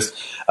this because,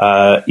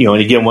 and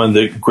again, one of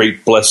the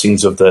great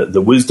blessings of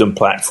the Wisdom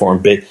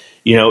platform, but,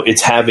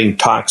 it's having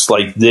talks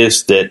like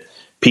this that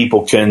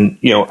people can,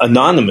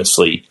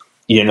 anonymously,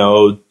 kind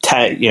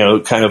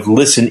of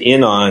listen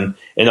in on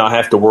and not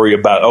have to worry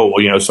about,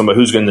 somebody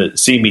who's going to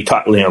see me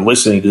talk,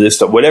 listening to this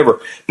stuff, whatever.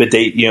 But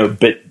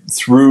but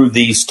through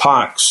these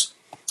talks,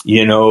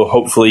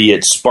 hopefully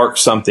it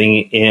sparks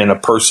something in a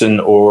person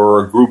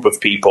or a group of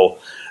people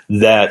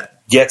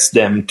that gets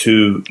them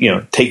to,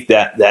 take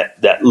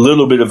that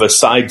little bit of a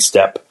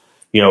sidestep,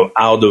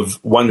 out of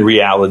one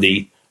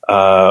reality,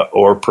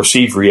 or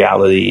perceived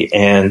reality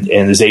and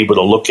is able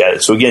to look at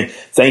it. So again,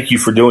 thank you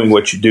for doing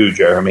what you do,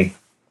 Jeremy.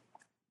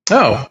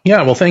 Oh,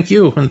 yeah. Well, thank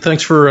you. And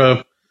thanks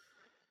for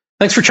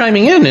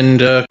chiming in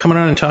and coming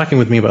on and talking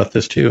with me about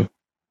this too.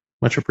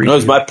 Much appreciated. No,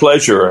 it's my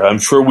pleasure. I'm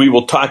sure we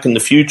will talk in the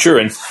future,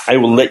 and I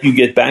will let you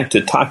get back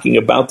to talking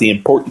about the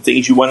important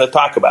things you want to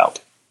talk about.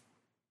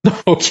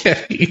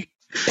 Okay.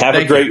 Have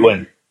a great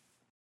one.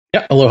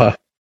 Yeah. Aloha.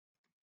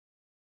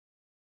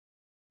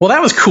 Well,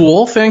 that was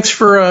cool. Thanks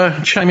for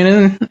chiming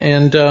in.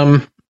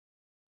 And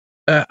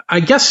I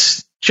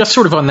guess just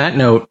sort of on that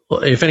note,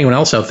 if anyone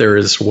else out there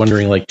is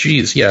wondering, like,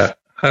 geez, yeah,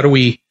 how do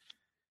we,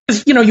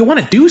 you want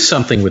to do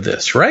something with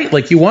this, right?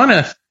 Like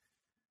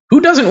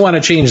who doesn't want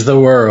to change the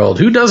world?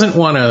 Who doesn't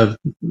want to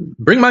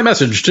bring my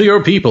message to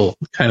your people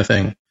kind of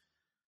thing?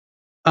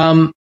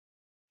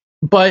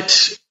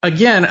 But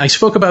again, I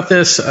spoke about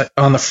this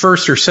on the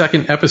first or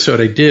second episode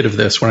I did of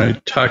this when I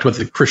talked about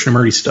the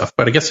Krishnamurti stuff,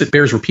 but I guess it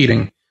bears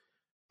repeating.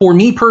 For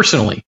me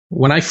personally,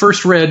 when I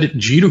first read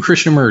Jiddu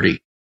Krishnamurti,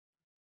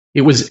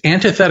 it was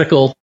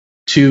antithetical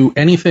to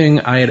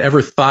anything I had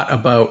ever thought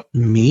about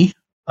me,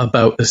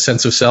 about the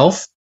sense of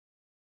self,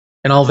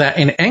 and all that,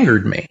 and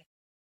angered me.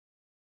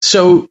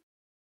 So,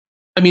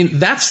 I mean,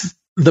 that's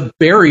the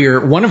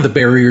barrier, one of the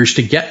barriers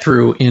to get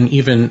through in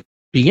even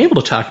being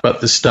able to talk about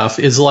this stuff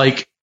is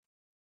like,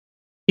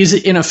 is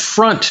it an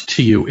affront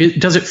to you?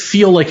 Does it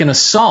feel like an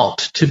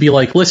assault to be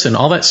like, listen,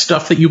 all that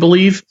stuff that you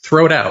believe,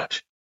 throw it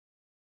out.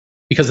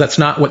 Because that's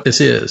not what this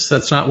is.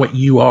 That's not what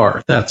you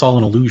are. That's all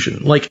an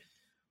illusion. Like,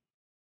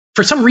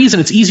 for some reason,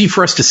 it's easy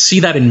for us to see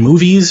that in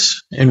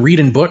movies and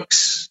read in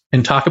books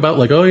and talk about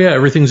like, oh yeah,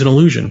 everything's an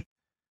illusion.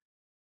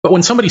 But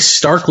when somebody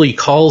starkly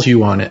calls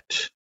you on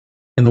it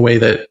in the way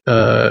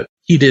that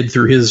he did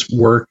through his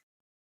work,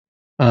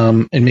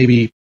 and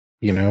maybe,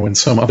 in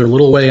some other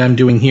little way I'm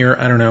doing here,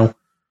 I don't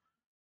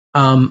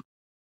know,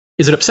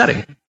 is it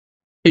upsetting?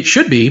 It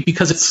should be,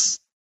 because it's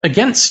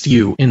against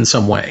you in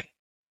some way.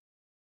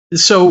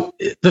 So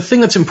the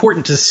thing that's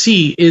important to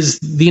see is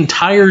the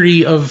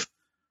entirety of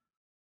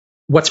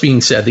what's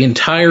being said, the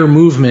entire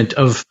movement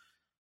of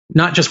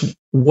not just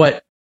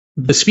what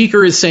the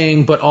speaker is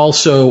saying, but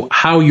also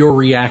how you're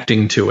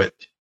reacting to it.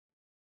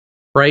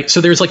 Right? So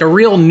there's like a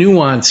real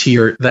nuance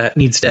here that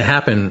needs to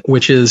happen,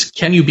 which is,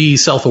 can you be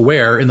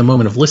self-aware in the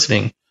moment of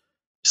listening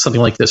to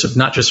something like this, of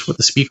not just what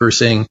the speaker is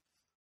saying,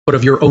 but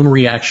of your own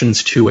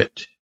reactions to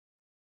it?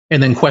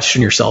 And then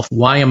question yourself,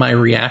 why am I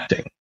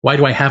reacting? Why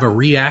do I have a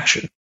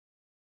reaction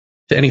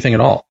to anything at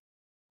all?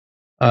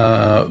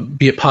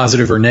 Be it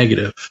positive or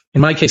negative.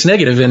 In my case,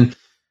 negative. And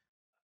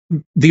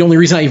the only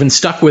reason I even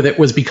stuck with it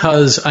was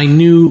because I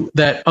knew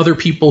that other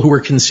people who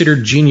were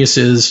considered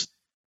geniuses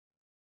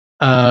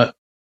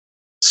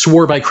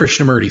swore by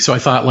Krishnamurti. So I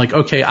thought, like,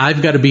 okay,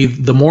 I've got to be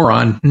the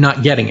moron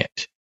not getting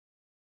it.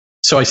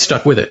 So I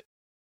stuck with it.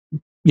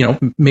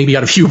 Maybe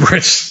out of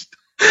hubris.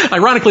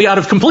 Ironically, out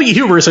of complete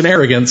hubris and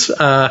arrogance.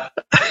 That's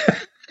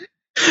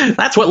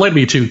what led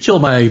me to kill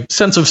my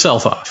sense of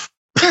self off.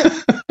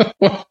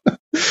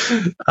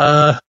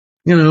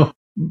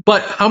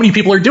 But how many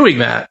people are doing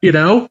that?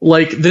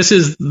 Like, this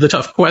is the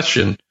tough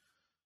question.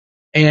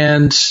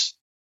 And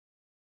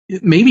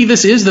maybe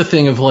this is the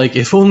thing of like,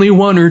 if only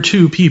one or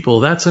two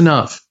people, that's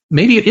enough.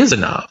 Maybe it is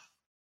enough.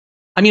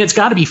 I mean, it's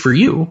got to be for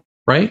you,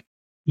 right?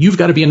 You've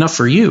got to be enough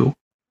for you.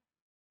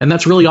 And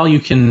that's really all you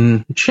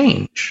can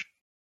change.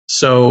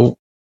 So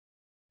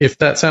if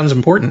that sounds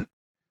important,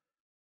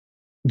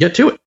 get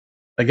to it,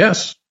 I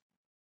guess.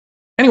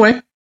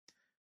 Anyway,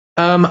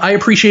 I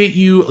appreciate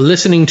you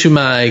listening to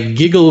my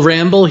giggle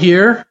ramble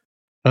here.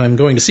 I'm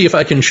going to see if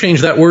I can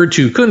change that word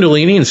to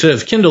Kundalini instead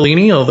of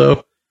Kindalini,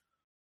 although,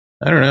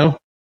 I don't know.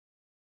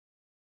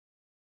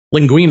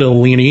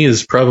 Linguinalini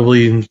is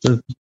probably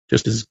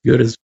just as good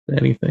as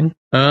anything.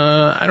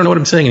 I don't know what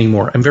I'm saying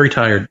anymore. I'm very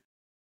tired.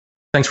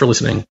 Thanks for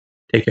listening.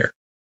 Take care.